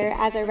career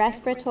as a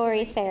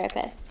respiratory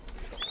therapist.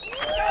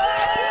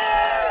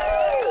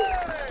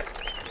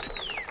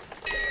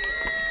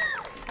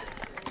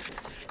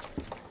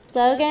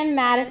 Logan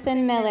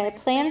Madison Miller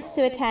plans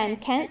to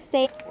attend Kent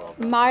State.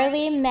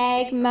 Marley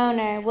Meg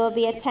Moner will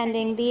be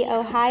attending the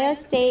Ohio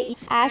State.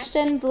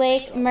 Ashton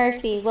Blake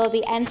Murphy will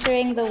be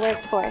entering the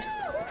workforce.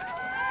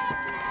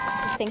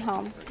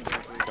 Home.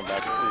 Come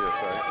back and see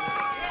us, right?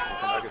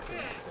 Come back and see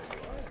us.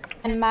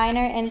 And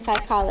minor in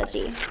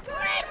psychology.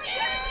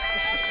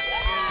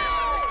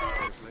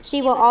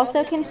 She will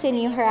also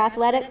continue her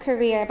athletic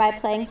career by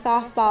playing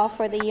softball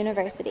for the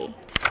university.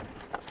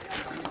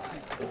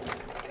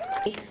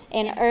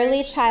 In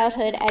early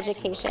childhood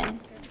education.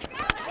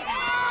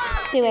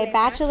 To a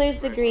bachelor's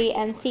degree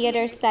in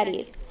theater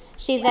studies.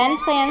 She then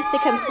plans to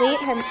complete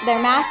their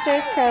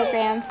master's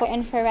program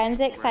in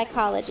forensic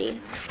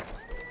psychology.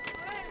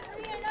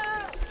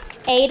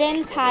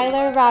 Aiden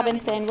Tyler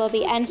Robinson will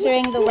be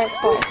entering the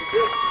workforce.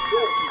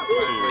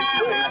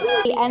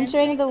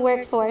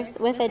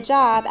 With a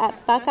job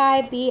at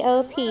Buckeye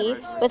BOP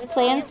with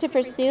plans to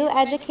pursue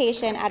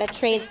education at a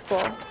trade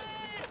school.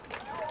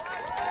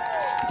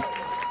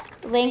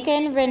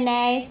 Lincoln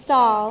Renee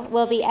Stahl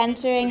will be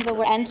entering the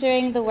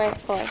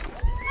workforce.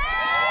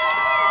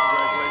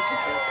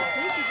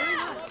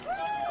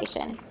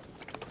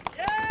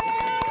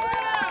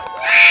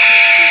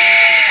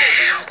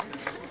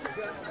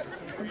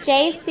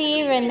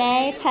 J.C.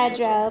 Renee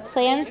Tedrow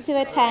plans to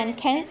attend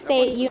Kent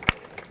State.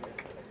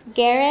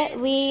 Garrett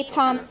Lee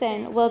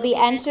Thompson will be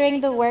entering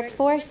the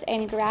workforce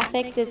in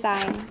graphic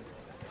design.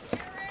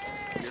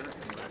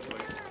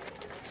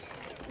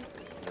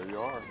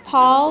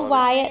 Paul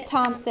Wyatt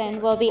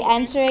Thompson will be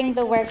entering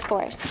the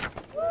workforce.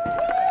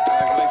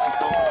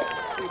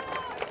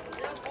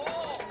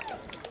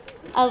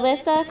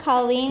 Alyssa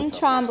Colleen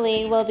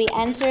Trombley will be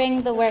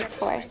entering the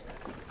workforce.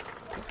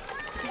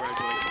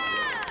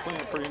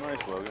 Pretty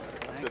nice, Logan.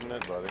 Didn't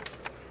it, buddy?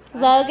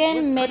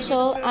 Logan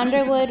Mitchell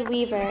Underwood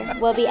Weaver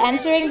will be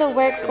entering the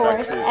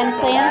workforce and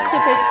plans to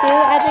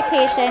pursue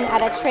education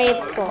at a trade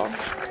school.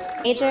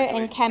 Major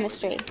in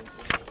chemistry.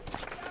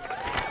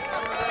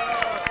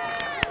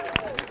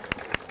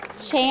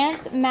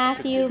 Chance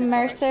Matthew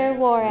Mercer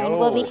Warren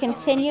will be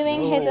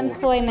continuing his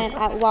employment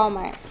at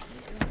Walmart.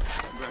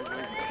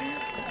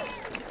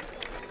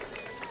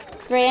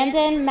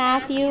 Brandon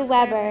Matthew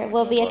Weber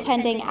will be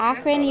attending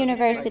Akron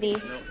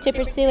University to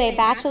pursue a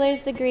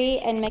bachelor's degree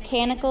in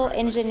mechanical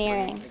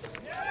engineering.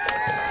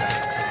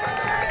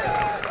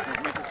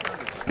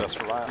 That's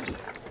for last.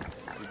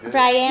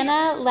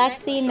 Brianna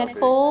Lexi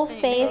Nicole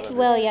Faith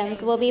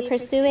Williams will be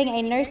pursuing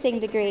a nursing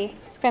degree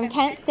from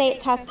Kent State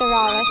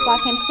Tuscarawas while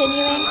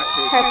continuing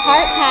her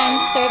part-time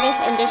service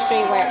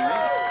industry work.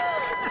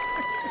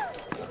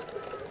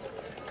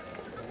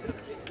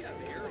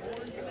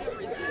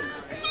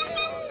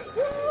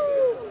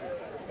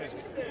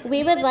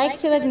 We would like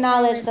to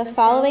acknowledge the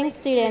following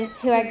students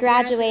who are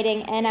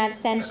graduating in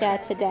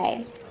absentia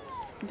today: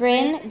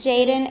 Bryn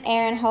Jaden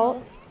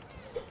Aaronholt,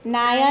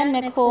 Naya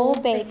Nicole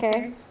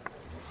Baker,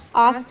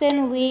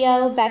 Austin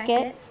Leo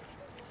Beckett,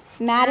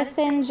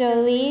 Madison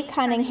Jolie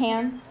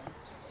Cunningham,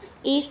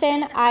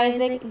 Ethan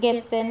Isaac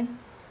Gibson,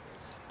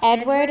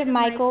 Edward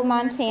Michael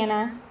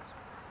Montana,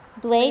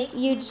 Blake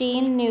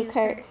Eugene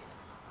Newkirk,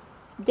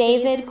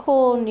 David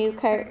Cole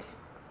Newkirk,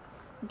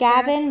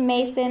 Gavin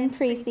Mason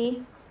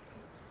Precy,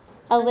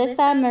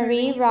 Alyssa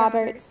Marie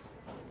Roberts,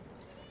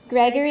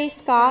 Gregory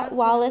Scott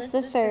Wallace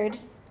III,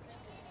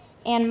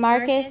 and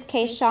Marcus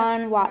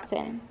Kayshawn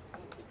Watson.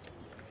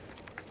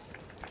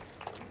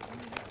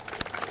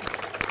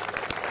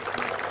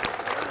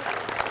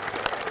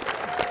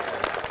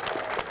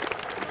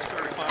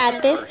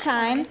 At this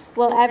time,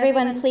 will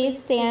everyone please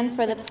stand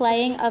for the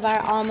playing of our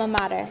alma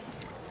mater?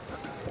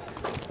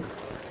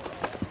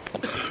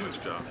 Good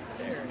job.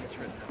 Take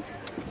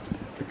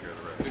care of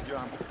the rest. Good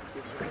job.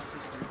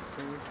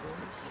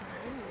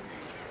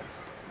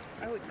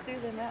 I would clear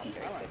them out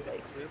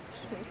very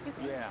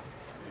quickly. Yeah.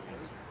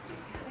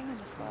 Sing in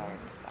the car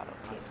and stop it.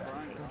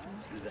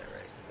 Is that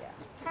right? Yeah.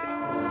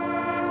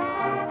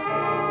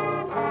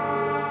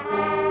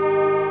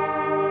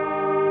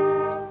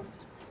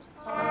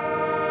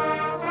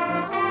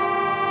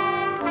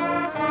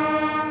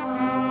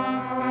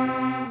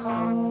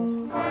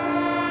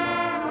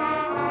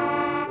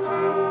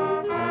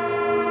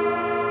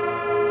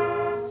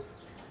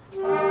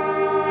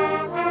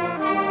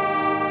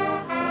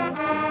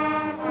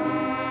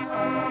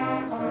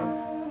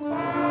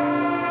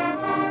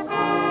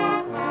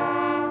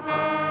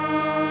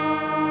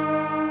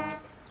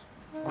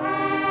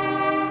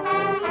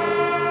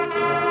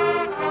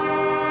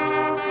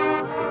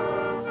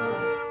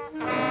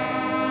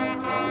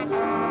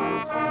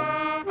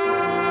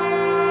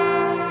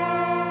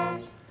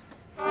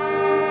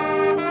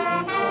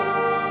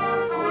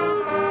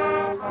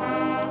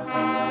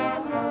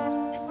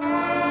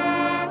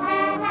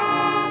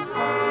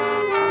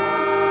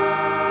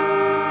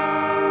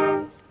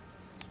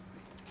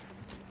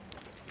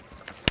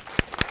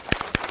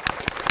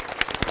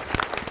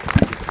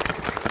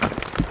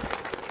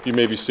 You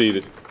may be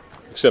seated,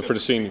 except for the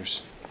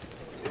seniors.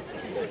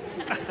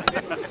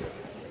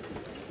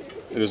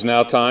 It is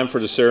now time for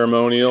the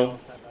ceremonial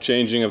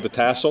changing of the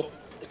tassel.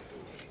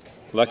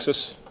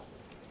 Lexus,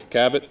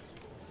 Cabot.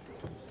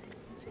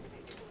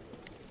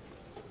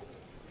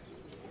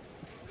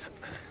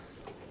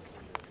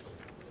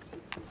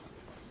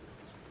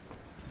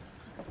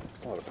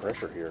 There's a lot of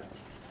pressure here.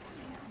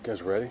 You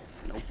guys ready?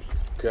 Nope.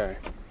 Okay.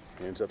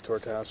 Hands up to our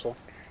tassel.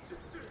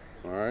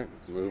 All right.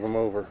 Move them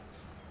over.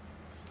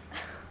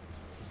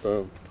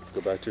 Boom.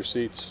 Go back to your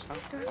seats.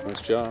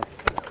 Nice job.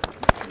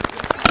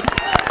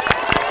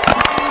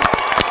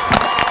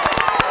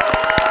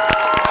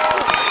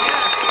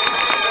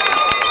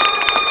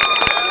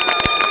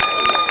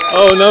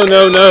 Oh, no,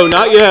 no, no,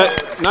 not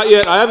yet. Not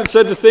yet. I haven't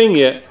said the thing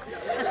yet.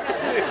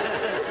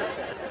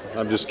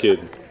 I'm just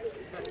kidding.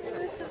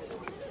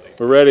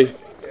 We're ready.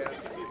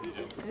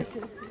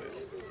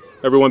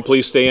 Everyone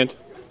please stand.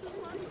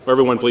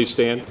 Everyone please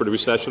stand for the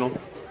recessional.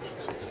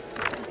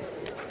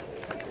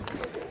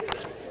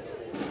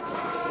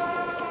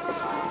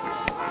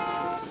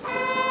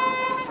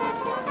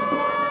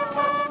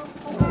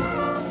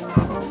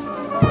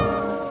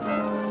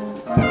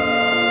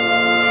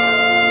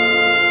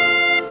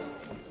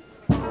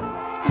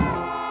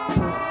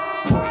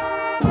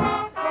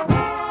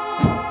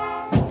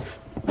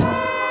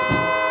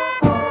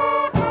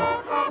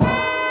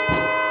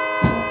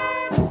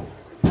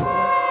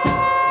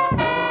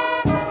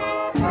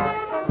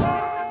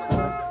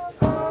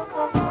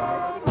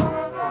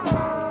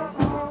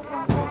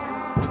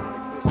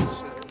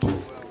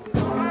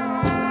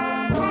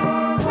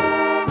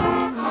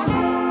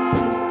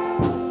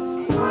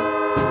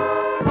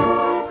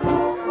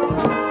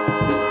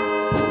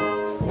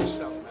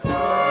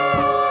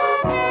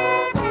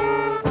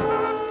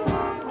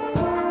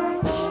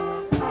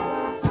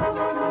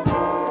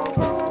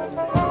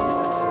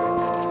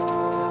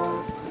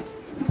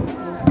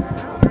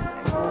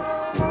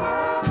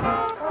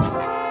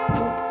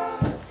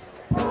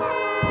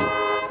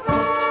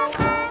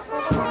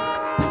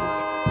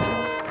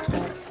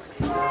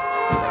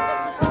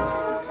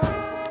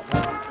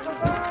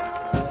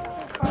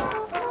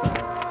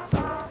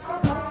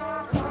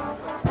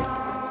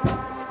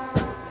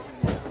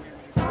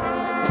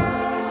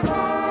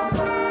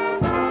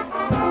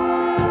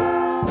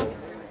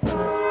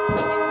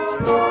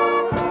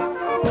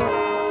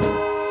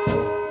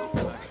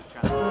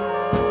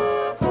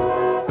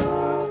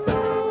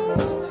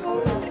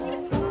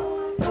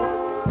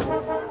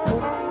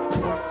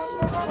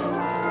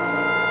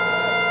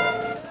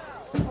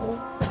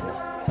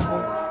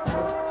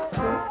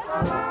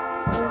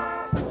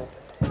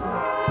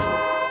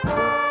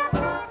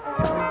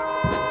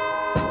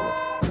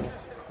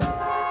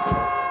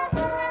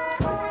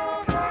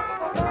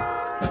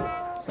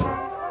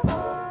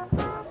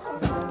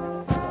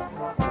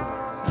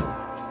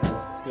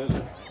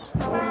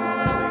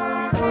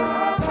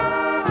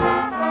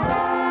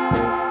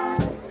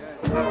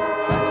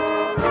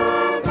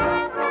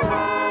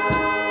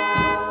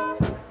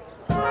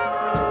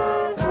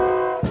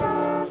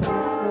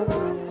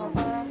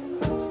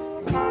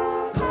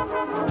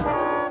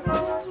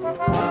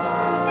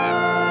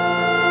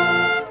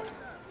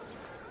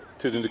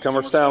 to the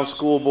Newcomerstown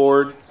School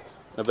Board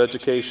of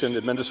Education,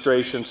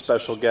 administration,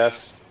 special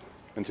guests,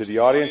 and to the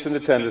audience in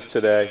attendance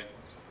today,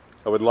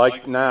 I would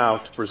like now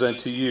to present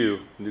to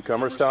you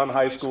Newcomerstown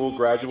High School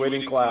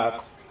graduating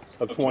class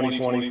of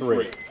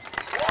 2023.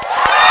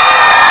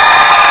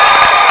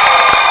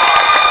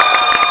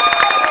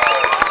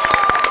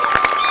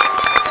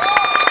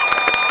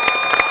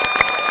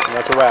 And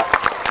that's a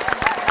wrap.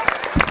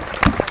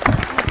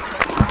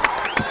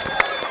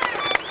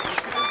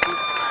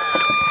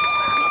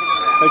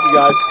 Thank you,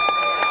 guys.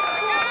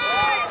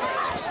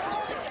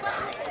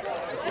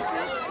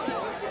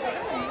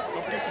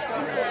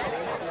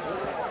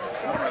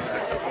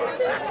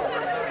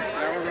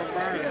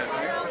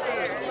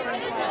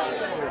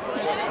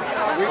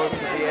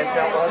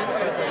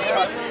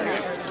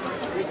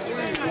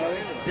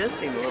 This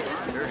seemed a little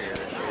sturdier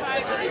this year.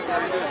 It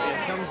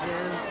comes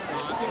in,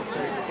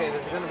 okay,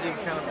 there's going to be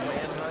kind of a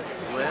manhunt.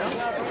 Well,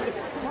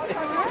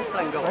 this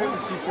thing go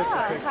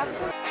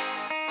home.